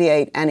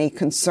alleviate any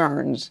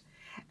concerns.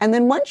 And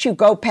then once you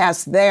go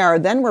past there,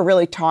 then we're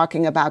really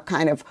talking about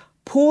kind of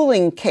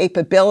pooling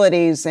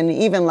capabilities and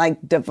even like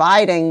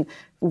dividing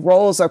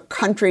roles of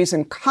countries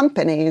and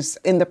companies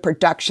in the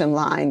production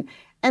line.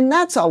 And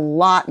that's a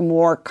lot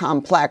more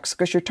complex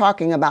because you're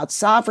talking about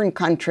sovereign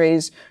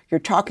countries, you're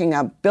talking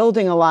about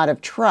building a lot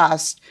of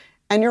trust,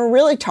 and you're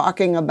really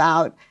talking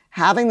about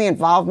having the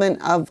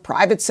involvement of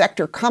private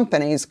sector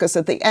companies, because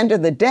at the end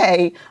of the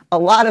day, a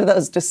lot of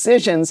those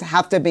decisions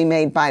have to be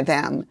made by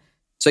them.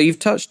 So you've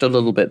touched a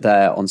little bit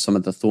there on some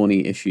of the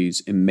thorny issues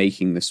in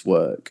making this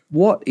work.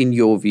 What, in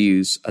your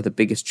views, are the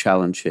biggest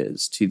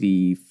challenges to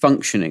the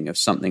functioning of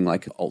something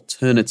like an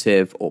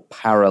alternative or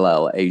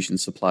parallel Asian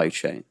supply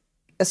chain?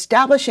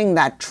 Establishing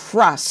that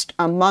trust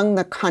among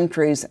the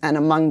countries and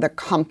among the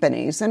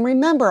companies. And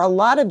remember, a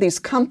lot of these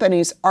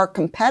companies are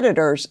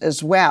competitors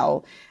as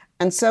well.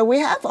 And so we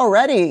have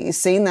already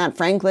seen that,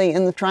 frankly,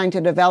 in trying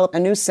to develop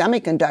a new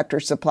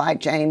semiconductor supply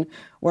chain,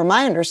 where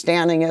my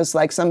understanding is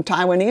like some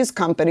Taiwanese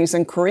companies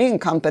and Korean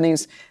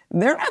companies,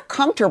 they're not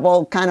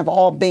comfortable kind of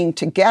all being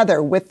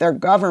together with their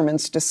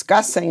governments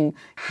discussing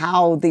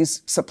how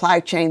these supply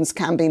chains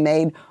can be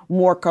made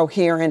more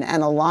coherent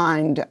and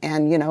aligned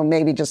and,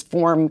 maybe just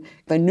form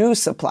the new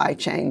supply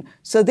chain.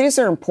 So these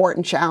are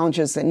important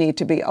challenges that need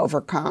to be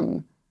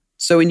overcome.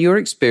 So in your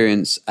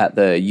experience at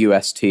the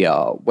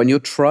USTR, when you're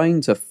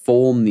trying to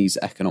form these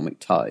economic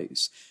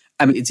ties,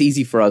 I mean, it's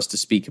easy for us to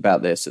speak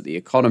about this at The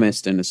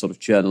Economist in a sort of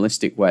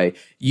journalistic way.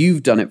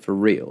 You've done it for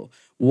real.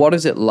 What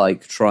is it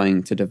like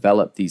trying to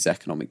develop these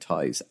economic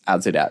ties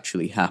as it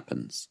actually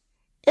happens?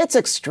 It's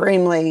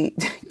extremely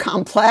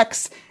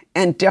complex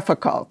and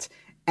difficult.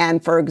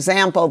 And for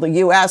example, the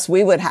U.S.,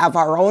 we would have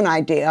our own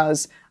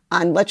ideas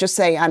on, let's just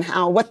say, on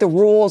what the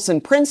rules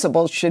and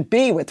principles should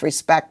be with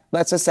respect,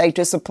 let's just say,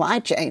 to supply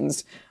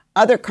chains.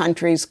 Other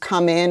countries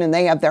come in and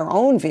they have their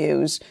own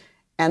views.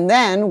 And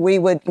then we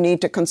would need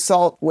to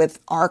consult with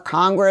our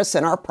Congress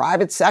and our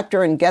private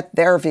sector and get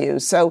their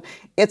views. So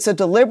it's a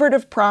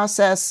deliberative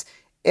process.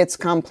 It's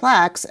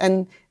complex.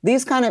 And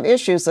these kind of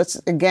issues,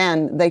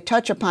 they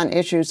touch upon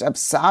issues of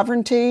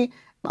sovereignty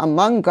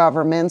among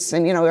governments.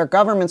 And, are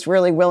governments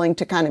really willing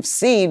to kind of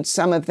cede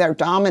some of their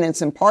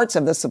dominance in parts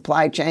of the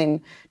supply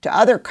chain to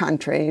other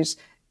countries?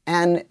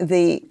 And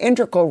the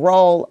integral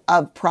role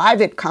of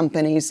private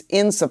companies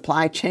in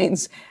supply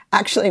chains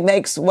actually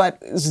makes what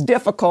is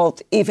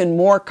difficult even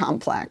more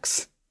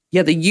complex.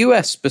 Yeah, the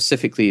US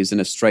specifically is in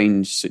a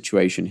strange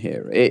situation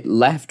here. It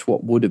left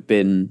what would have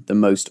been the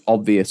most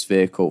obvious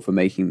vehicle for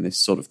making this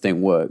sort of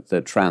thing work,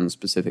 the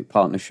Trans-Pacific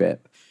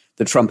Partnership.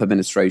 The Trump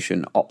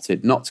administration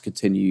opted not to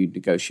continue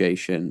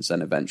negotiations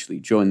and eventually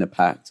join the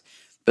pact.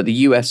 But the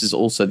US is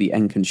also the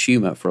end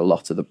consumer for a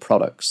lot of the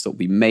products that will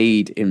be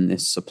made in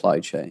this supply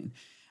chain.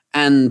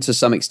 And to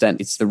some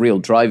extent, it's the real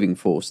driving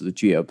force of the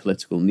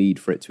geopolitical need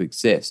for it to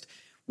exist.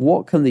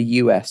 What can the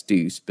US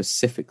do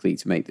specifically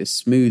to make this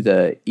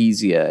smoother,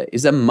 easier?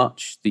 Is there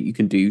much that you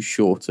can do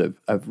short of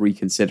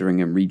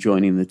reconsidering and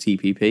rejoining the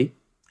TPP?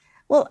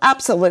 Well,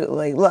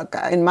 absolutely. Look,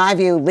 in my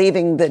view,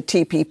 leaving the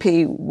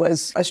TPP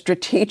was a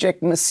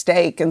strategic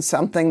mistake and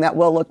something that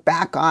we'll look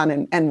back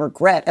on and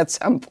regret at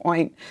some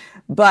point.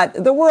 But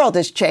the world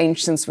has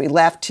changed since we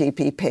left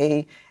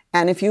TPP.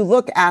 And if you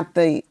look at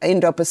the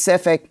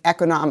Indo-Pacific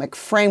Economic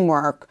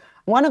Framework,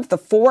 one of the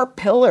 4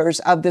 pillars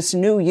of this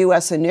new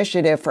U.S.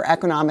 initiative for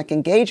economic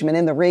engagement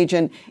in the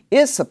region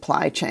is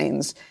supply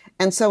chains.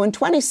 And so in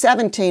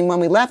 2017, when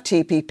we left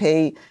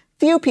TPP,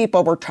 few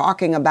people were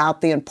talking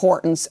about the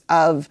importance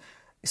of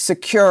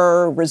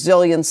secure,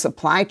 resilient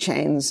supply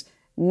chains.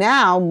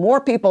 Now,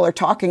 more people are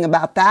talking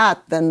about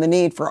that than the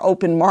need for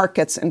open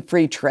markets and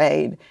free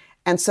trade.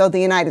 And so the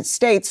United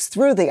States,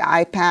 through the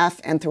IPEF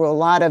and through a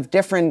lot of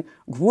different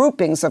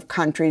groupings of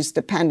countries,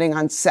 depending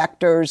on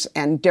sectors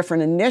and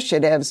different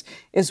initiatives,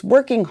 is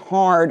working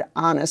hard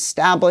on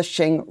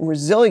establishing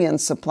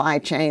resilient supply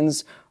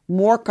chains,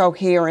 more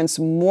coherence,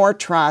 more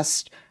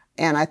trust.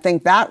 And I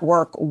think that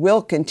work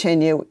will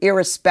continue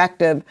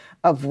irrespective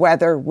of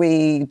whether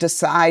we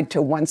decide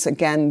to once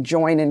again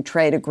join in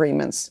trade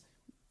agreements.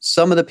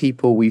 Some of the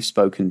people we've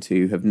spoken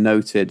to have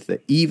noted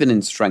that even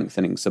in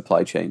strengthening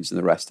supply chains in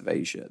the rest of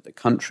Asia, the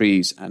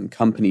countries and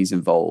companies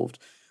involved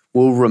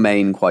will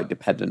remain quite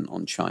dependent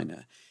on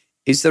China.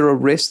 Is there a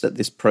risk that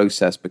this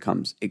process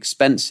becomes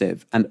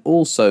expensive and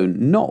also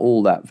not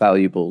all that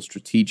valuable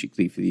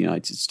strategically for the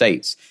United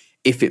States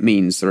if it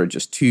means there are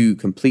just 2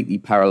 completely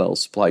parallel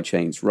supply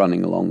chains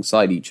running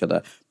alongside each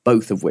other,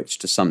 both of which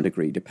to some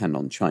degree depend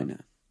on China?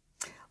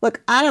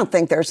 Look, I don't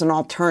think there's an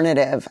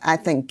alternative. I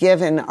think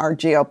given our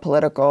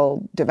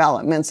geopolitical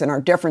developments and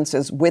our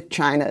differences with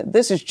China,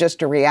 this is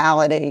just a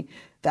reality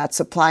that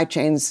supply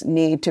chains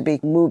need to be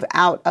moved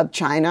out of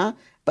China.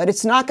 But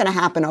it's not going to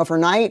happen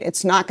overnight.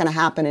 It's not going to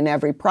happen in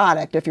every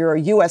product. If you're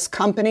a U.S.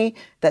 company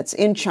that's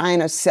in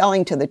China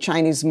selling to the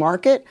Chinese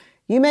market,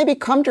 you may be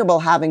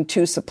comfortable having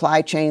 2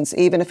 supply chains,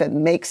 even if it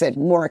makes it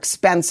more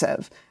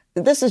expensive.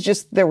 This is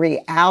just the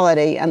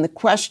reality. And the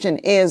question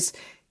is,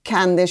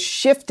 can this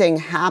shifting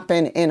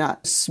happen in a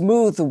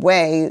smooth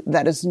way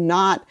that is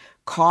not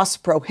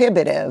cost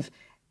prohibitive?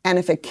 And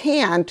if it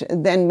can't,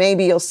 then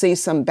maybe you'll see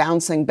some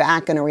bouncing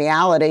back in a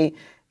reality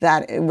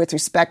that with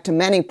respect to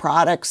many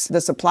products,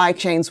 the supply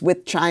chains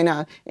with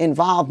China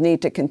involved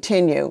need to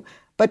continue.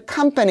 But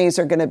companies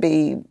are going to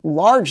be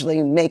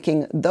largely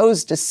making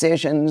those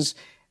decisions,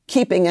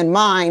 keeping in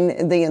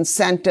mind the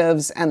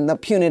incentives and the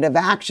punitive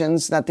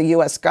actions that the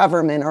U.S.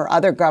 government or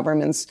other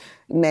governments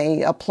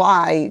may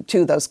apply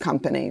to those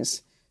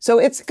companies. So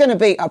it's going to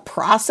be a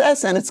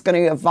process and it's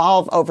going to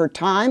evolve over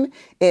time.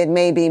 It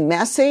may be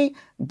messy,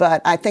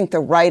 but I think the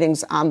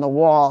writing's on the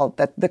wall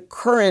that the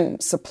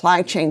current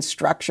supply chain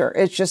structure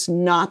is just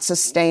not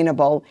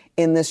sustainable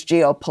in this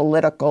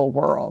geopolitical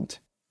world.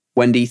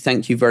 Wendy,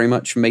 thank you very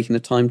much for making the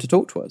time to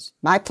talk to us.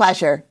 My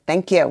pleasure.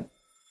 Thank you.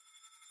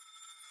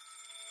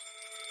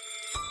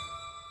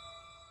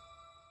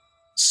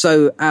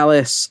 So,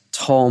 Alice,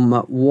 Tom,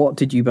 what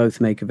did you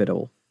both make of it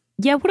all?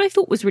 Yeah, what I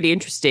thought was really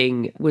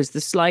interesting was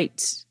the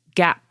slight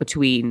gap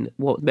between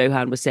what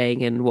Mohan was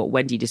saying and what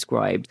Wendy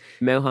described.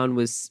 Mohan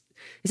was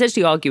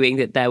essentially arguing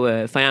that there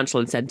were financial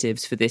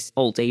incentives for this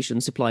old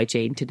Asian supply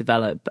chain to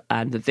develop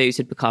and that those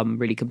had become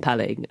really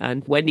compelling.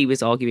 And Wendy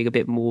was arguing a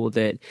bit more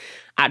that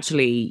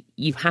actually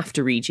you have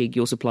to rejig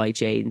your supply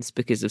chains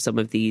because of some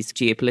of these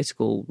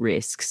geopolitical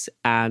risks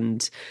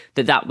and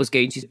that was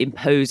going to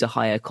impose a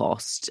higher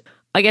cost.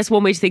 I guess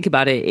one way to think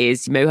about it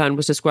is Mohan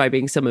was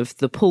describing some of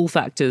the pull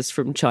factors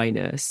from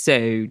China.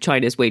 So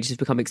China's wages have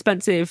become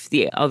expensive.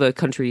 The other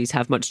countries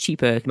have much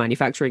cheaper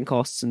manufacturing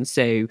costs. And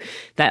so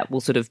that will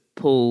sort of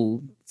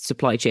pull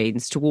supply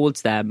chains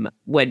towards them.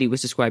 Wendy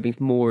was describing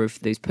more of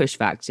those push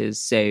factors.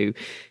 So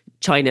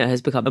China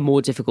has become a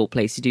more difficult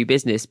place to do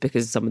business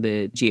because of some of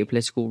the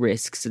geopolitical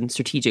risks and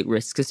strategic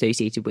risks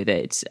associated with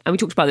it. And we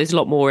talked about this a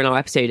lot more in our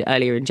episode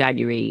earlier in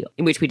January,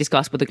 in which we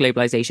discussed whether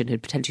globalization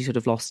had potentially sort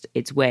of lost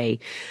its way.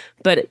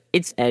 But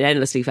it's an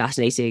endlessly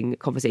fascinating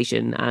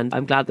conversation, and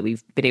I'm glad that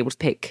we've been able to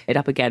pick it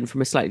up again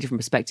from a slightly different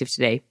perspective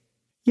today.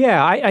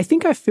 Yeah, I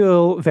think I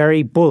feel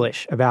very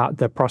bullish about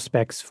the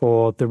prospects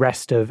for the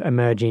rest of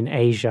emerging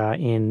Asia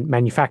in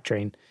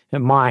manufacturing.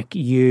 Mike,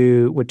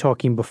 you were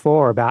talking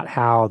before about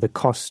how the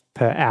cost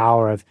per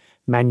hour of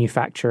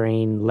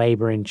manufacturing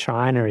labor in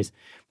China is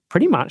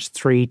pretty much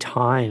 3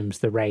 times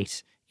the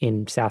rate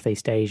in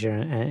Southeast Asia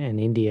and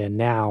India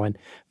now. And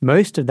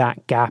most of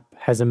that gap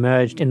has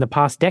emerged in the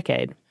past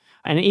decade.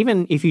 And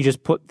even if you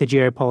just put the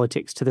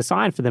geopolitics to the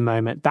side for the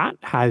moment, that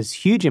has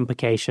huge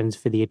implications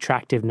for the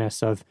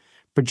attractiveness of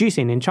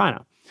producing in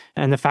China.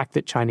 And the fact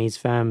that Chinese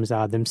firms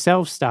are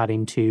themselves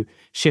starting to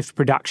shift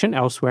production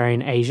elsewhere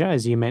in Asia,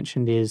 as you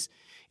mentioned, is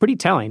pretty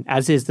telling,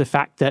 as is the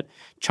fact that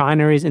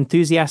China is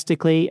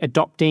enthusiastically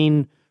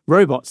adopting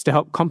robots to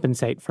help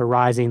compensate for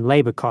rising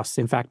labor costs.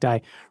 In fact,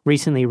 I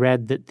recently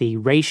read that the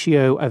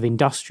ratio of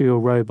industrial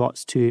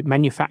robots to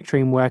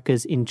manufacturing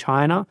workers in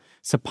China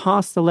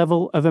surpassed the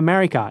level of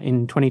America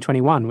in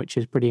 2021, which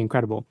is pretty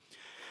incredible.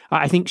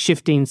 I think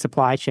shifting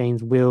supply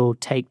chains will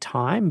take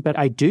time, but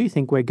I do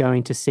think we're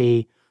going to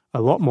see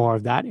a lot more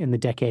of that in the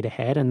decade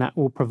ahead, and that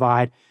will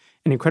provide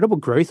an incredible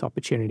growth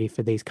opportunity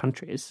for these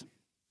countries.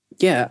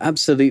 Yeah,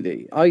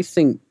 absolutely. I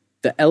think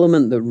the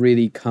element that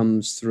really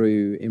comes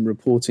through in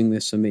reporting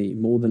this for me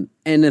more than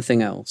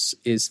anything else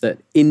is that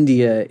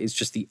India is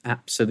just the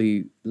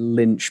absolute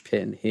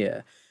linchpin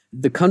here.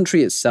 The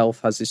country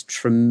itself has this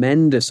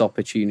tremendous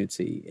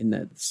opportunity in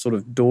that sort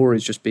of door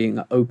is just being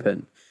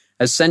open.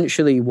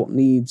 Essentially, what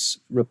needs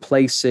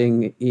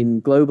replacing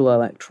in global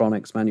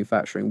electronics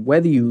manufacturing,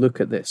 whether you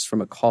look at this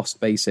from a cost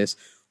basis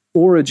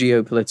or a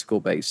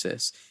geopolitical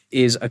basis,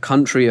 is a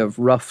country of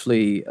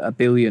roughly 1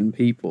 billion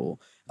people,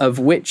 of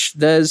which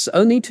there's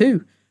only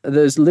 2.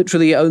 There's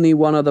literally only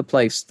one other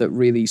place that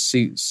really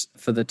suits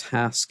for the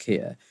task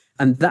here.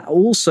 And that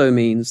also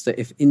means that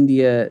if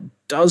India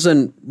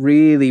doesn't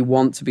really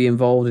want to be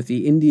involved, if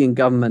the Indian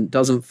government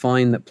doesn't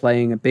find that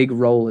playing a big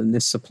role in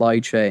this supply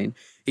chain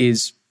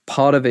is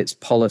part of its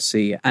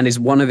policy and is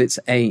one of its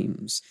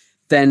aims,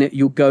 then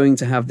you're going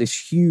to have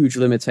this huge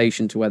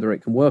limitation to whether it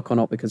can work or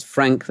not, because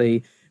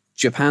frankly,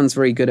 Japan's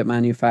very good at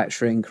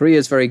manufacturing,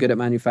 Korea's very good at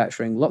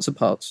manufacturing, lots of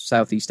parts of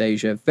Southeast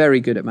Asia,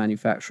 very good at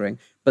manufacturing,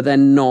 but they're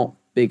not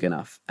big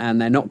enough, and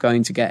they're not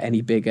going to get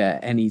any bigger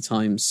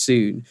anytime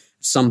soon.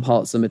 Some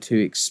parts of them are too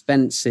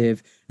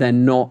expensive. They're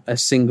not a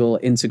single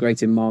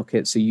integrated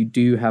market, so you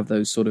do have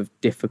those sort of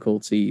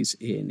difficulties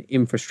in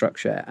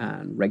infrastructure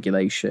and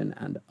regulation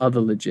and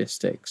other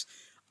logistics.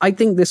 I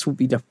think this will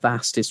be the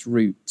fastest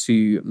route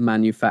to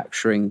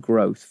manufacturing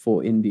growth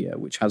for India,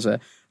 which has a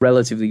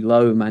relatively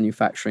low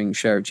manufacturing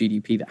share of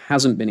GDP that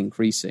hasn't been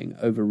increasing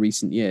over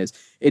recent years.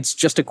 It's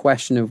just a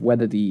question of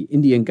whether the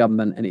Indian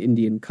government and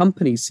Indian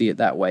companies see it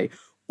that way,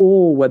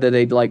 or whether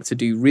they'd like to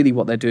do really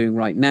what they're doing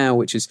right now,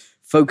 which is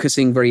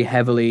focusing very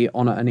heavily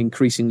on an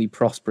increasingly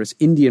prosperous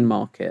Indian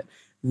market,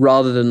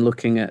 rather than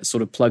looking at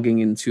sort of plugging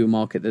into a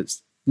market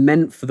that's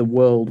meant for the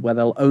world, where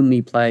they'll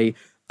only play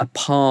a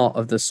part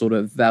of the sort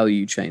of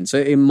value chain. So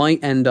it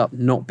might end up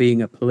not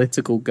being a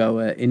political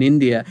goer in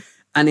India.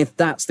 And if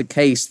that's the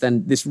case,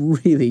 then this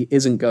really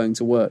isn't going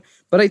to work.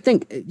 But I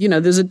think,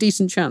 there's a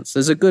decent chance.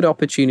 There's a good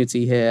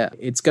opportunity here.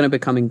 It's going to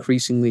become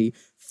increasingly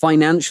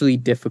financially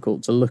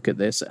difficult to look at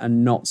this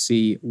and not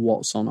see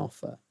what's on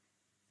offer.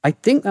 I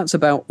think that's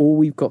about all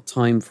we've got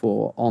time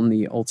for on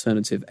the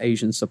alternative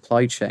Asian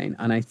supply chain.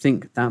 And I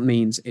think that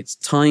means it's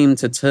time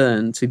to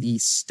turn to the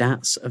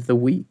stats of the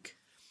week.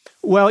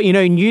 Well,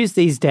 news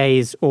these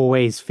days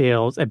always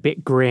feels a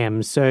bit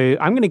grim, so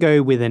I'm going to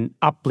go with an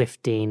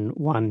uplifting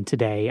one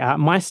today.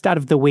 My stat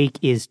of the week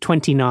is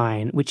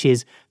 29, which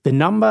is the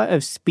number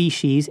of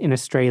species in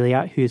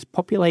Australia whose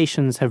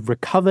populations have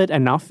recovered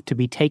enough to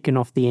be taken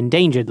off the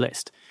endangered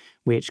list,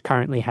 which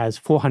currently has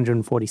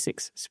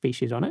 446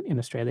 species on it in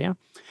Australia.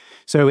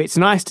 So it's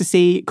nice to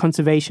see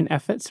conservation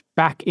efforts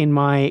back in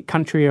my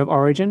country of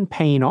origin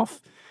paying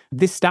off.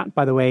 This stat,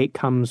 by the way,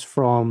 comes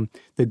from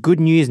the Good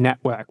News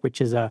Network,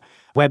 which is a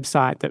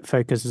website that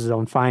focuses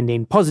on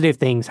finding positive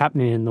things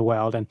happening in the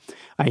world. And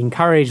I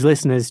encourage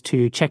listeners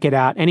to check it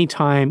out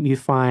anytime you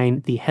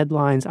find the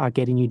headlines are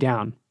getting you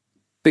down.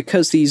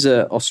 Because these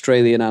are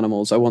Australian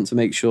animals, I want to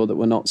make sure that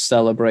we're not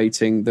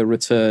celebrating the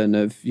return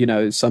of,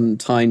 some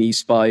tiny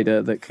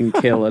spider that can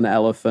kill an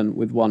elephant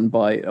with one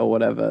bite or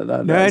whatever.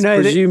 That's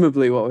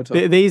presumably what we're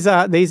talking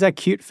about. These are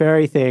cute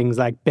furry things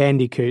like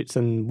bandicoots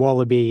and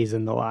wallabies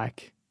and the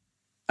like.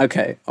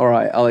 Okay, all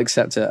right, I'll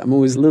accept it. I'm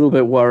always a little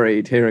bit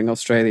worried hearing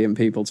Australian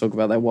people talk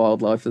about their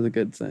wildlife as a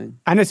good thing.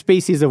 And a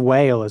species of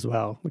whale as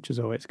well, which is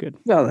always good.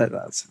 Well,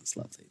 that sounds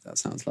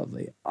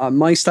lovely.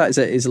 My stat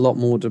is a lot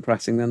more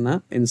depressing than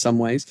that in some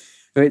ways.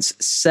 It's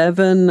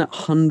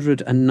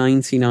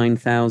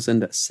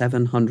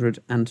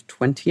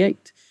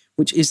 799,728,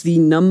 which is the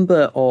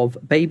number of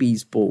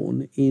babies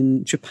born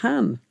in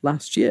Japan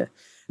last year.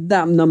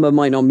 That number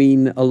might not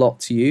mean a lot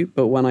to you,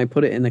 but when I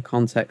put it in the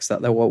context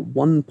that there were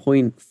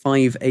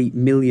 1.58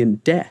 million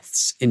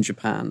deaths in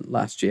Japan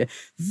last year,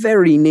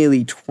 very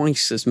nearly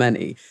twice as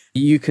many,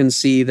 you can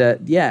see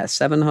that,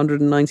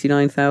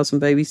 799,000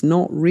 babies,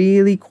 not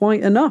really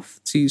quite enough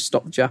to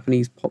stop the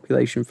Japanese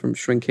population from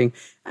shrinking,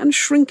 and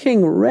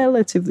shrinking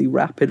relatively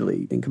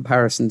rapidly in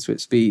comparison to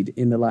its speed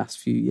in the last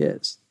few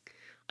years.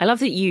 I love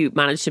that you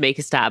managed to make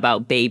a stat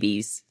about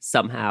babies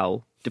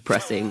somehow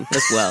depressing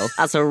as well.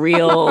 That's a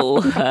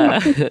real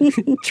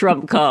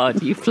trump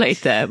card you've played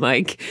there,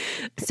 Mike.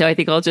 So I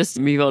think I'll just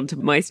move on to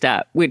my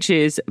stat, which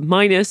is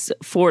minus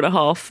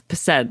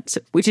 4.5%,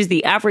 which is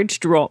the average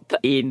drop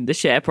in the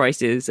share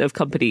prices of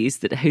companies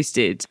that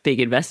hosted big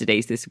investor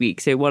days this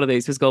week. So one of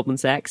those was Goldman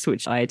Sachs,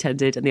 which I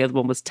attended, and the other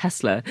one was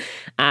Tesla.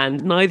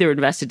 And neither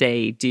investor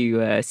day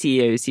do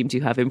CEOs seem to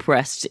have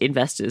impressed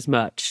investors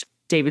much.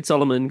 David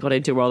Solomon got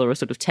into rather a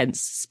sort of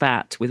tense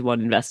spat with one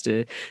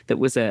investor that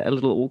was a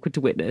little awkward to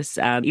witness.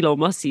 And Elon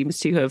Musk seems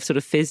to have sort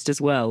of fizzed as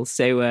well.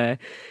 So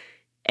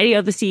any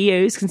other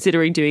CEOs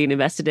considering doing an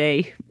investor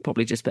day,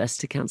 probably just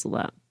best to cancel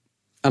that.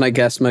 And I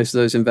guess most of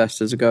those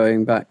investors are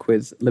going back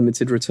with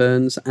limited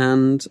returns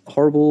and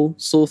horrible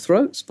sore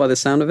throats by the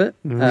sound of it.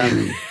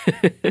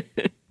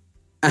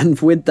 And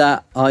with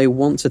that, I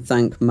want to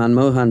thank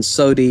Manmohan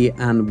Sodhi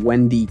and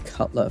Wendy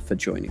Cutler for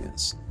joining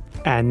us.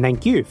 And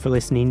thank you for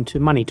listening to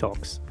Money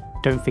Talks.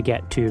 Don't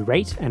forget to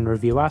rate and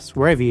review us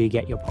wherever you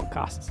get your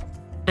podcasts.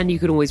 And you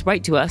can always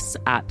write to us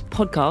at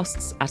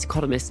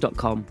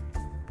podcasts@economist.com.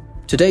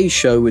 Today's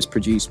show was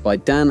produced by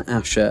Dan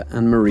Asher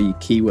and Marie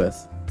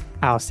Keyworth.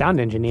 Our sound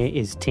engineer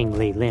is Ting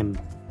Lee Lim.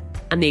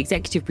 And the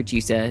executive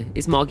producer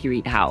is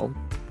Marguerite Howell.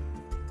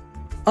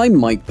 I'm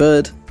Mike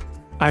Bird.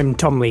 I'm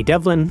Tom Lee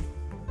Devlin.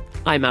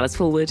 I'm Alice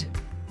Fulwood.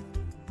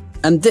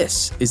 And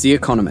this is The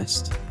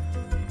Economist.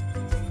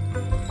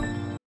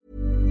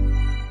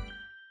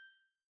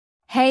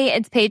 Hey,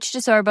 it's Paige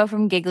DeSorbo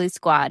from Giggly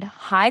Squad.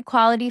 High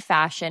quality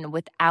fashion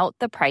without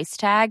the price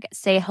tag.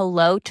 Say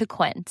hello to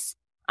Quince.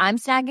 I'm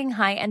snagging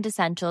high-end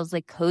essentials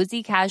like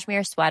cozy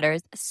cashmere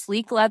sweaters,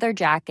 sleek leather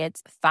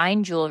jackets,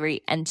 fine jewelry,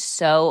 and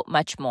so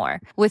much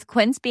more. With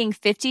Quince being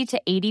 50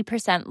 to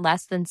 80%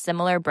 less than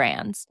similar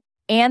brands.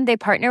 And they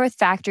partner with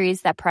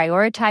factories that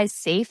prioritize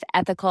safe,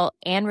 ethical,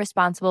 and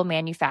responsible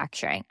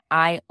manufacturing.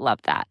 I love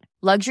that.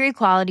 Luxury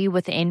quality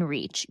within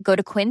reach. Go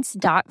to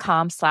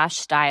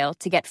quince.com/style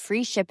to get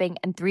free shipping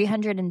and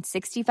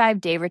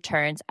 365-day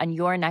returns on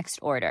your next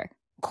order.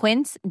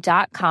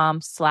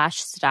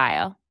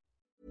 Quince.com/style.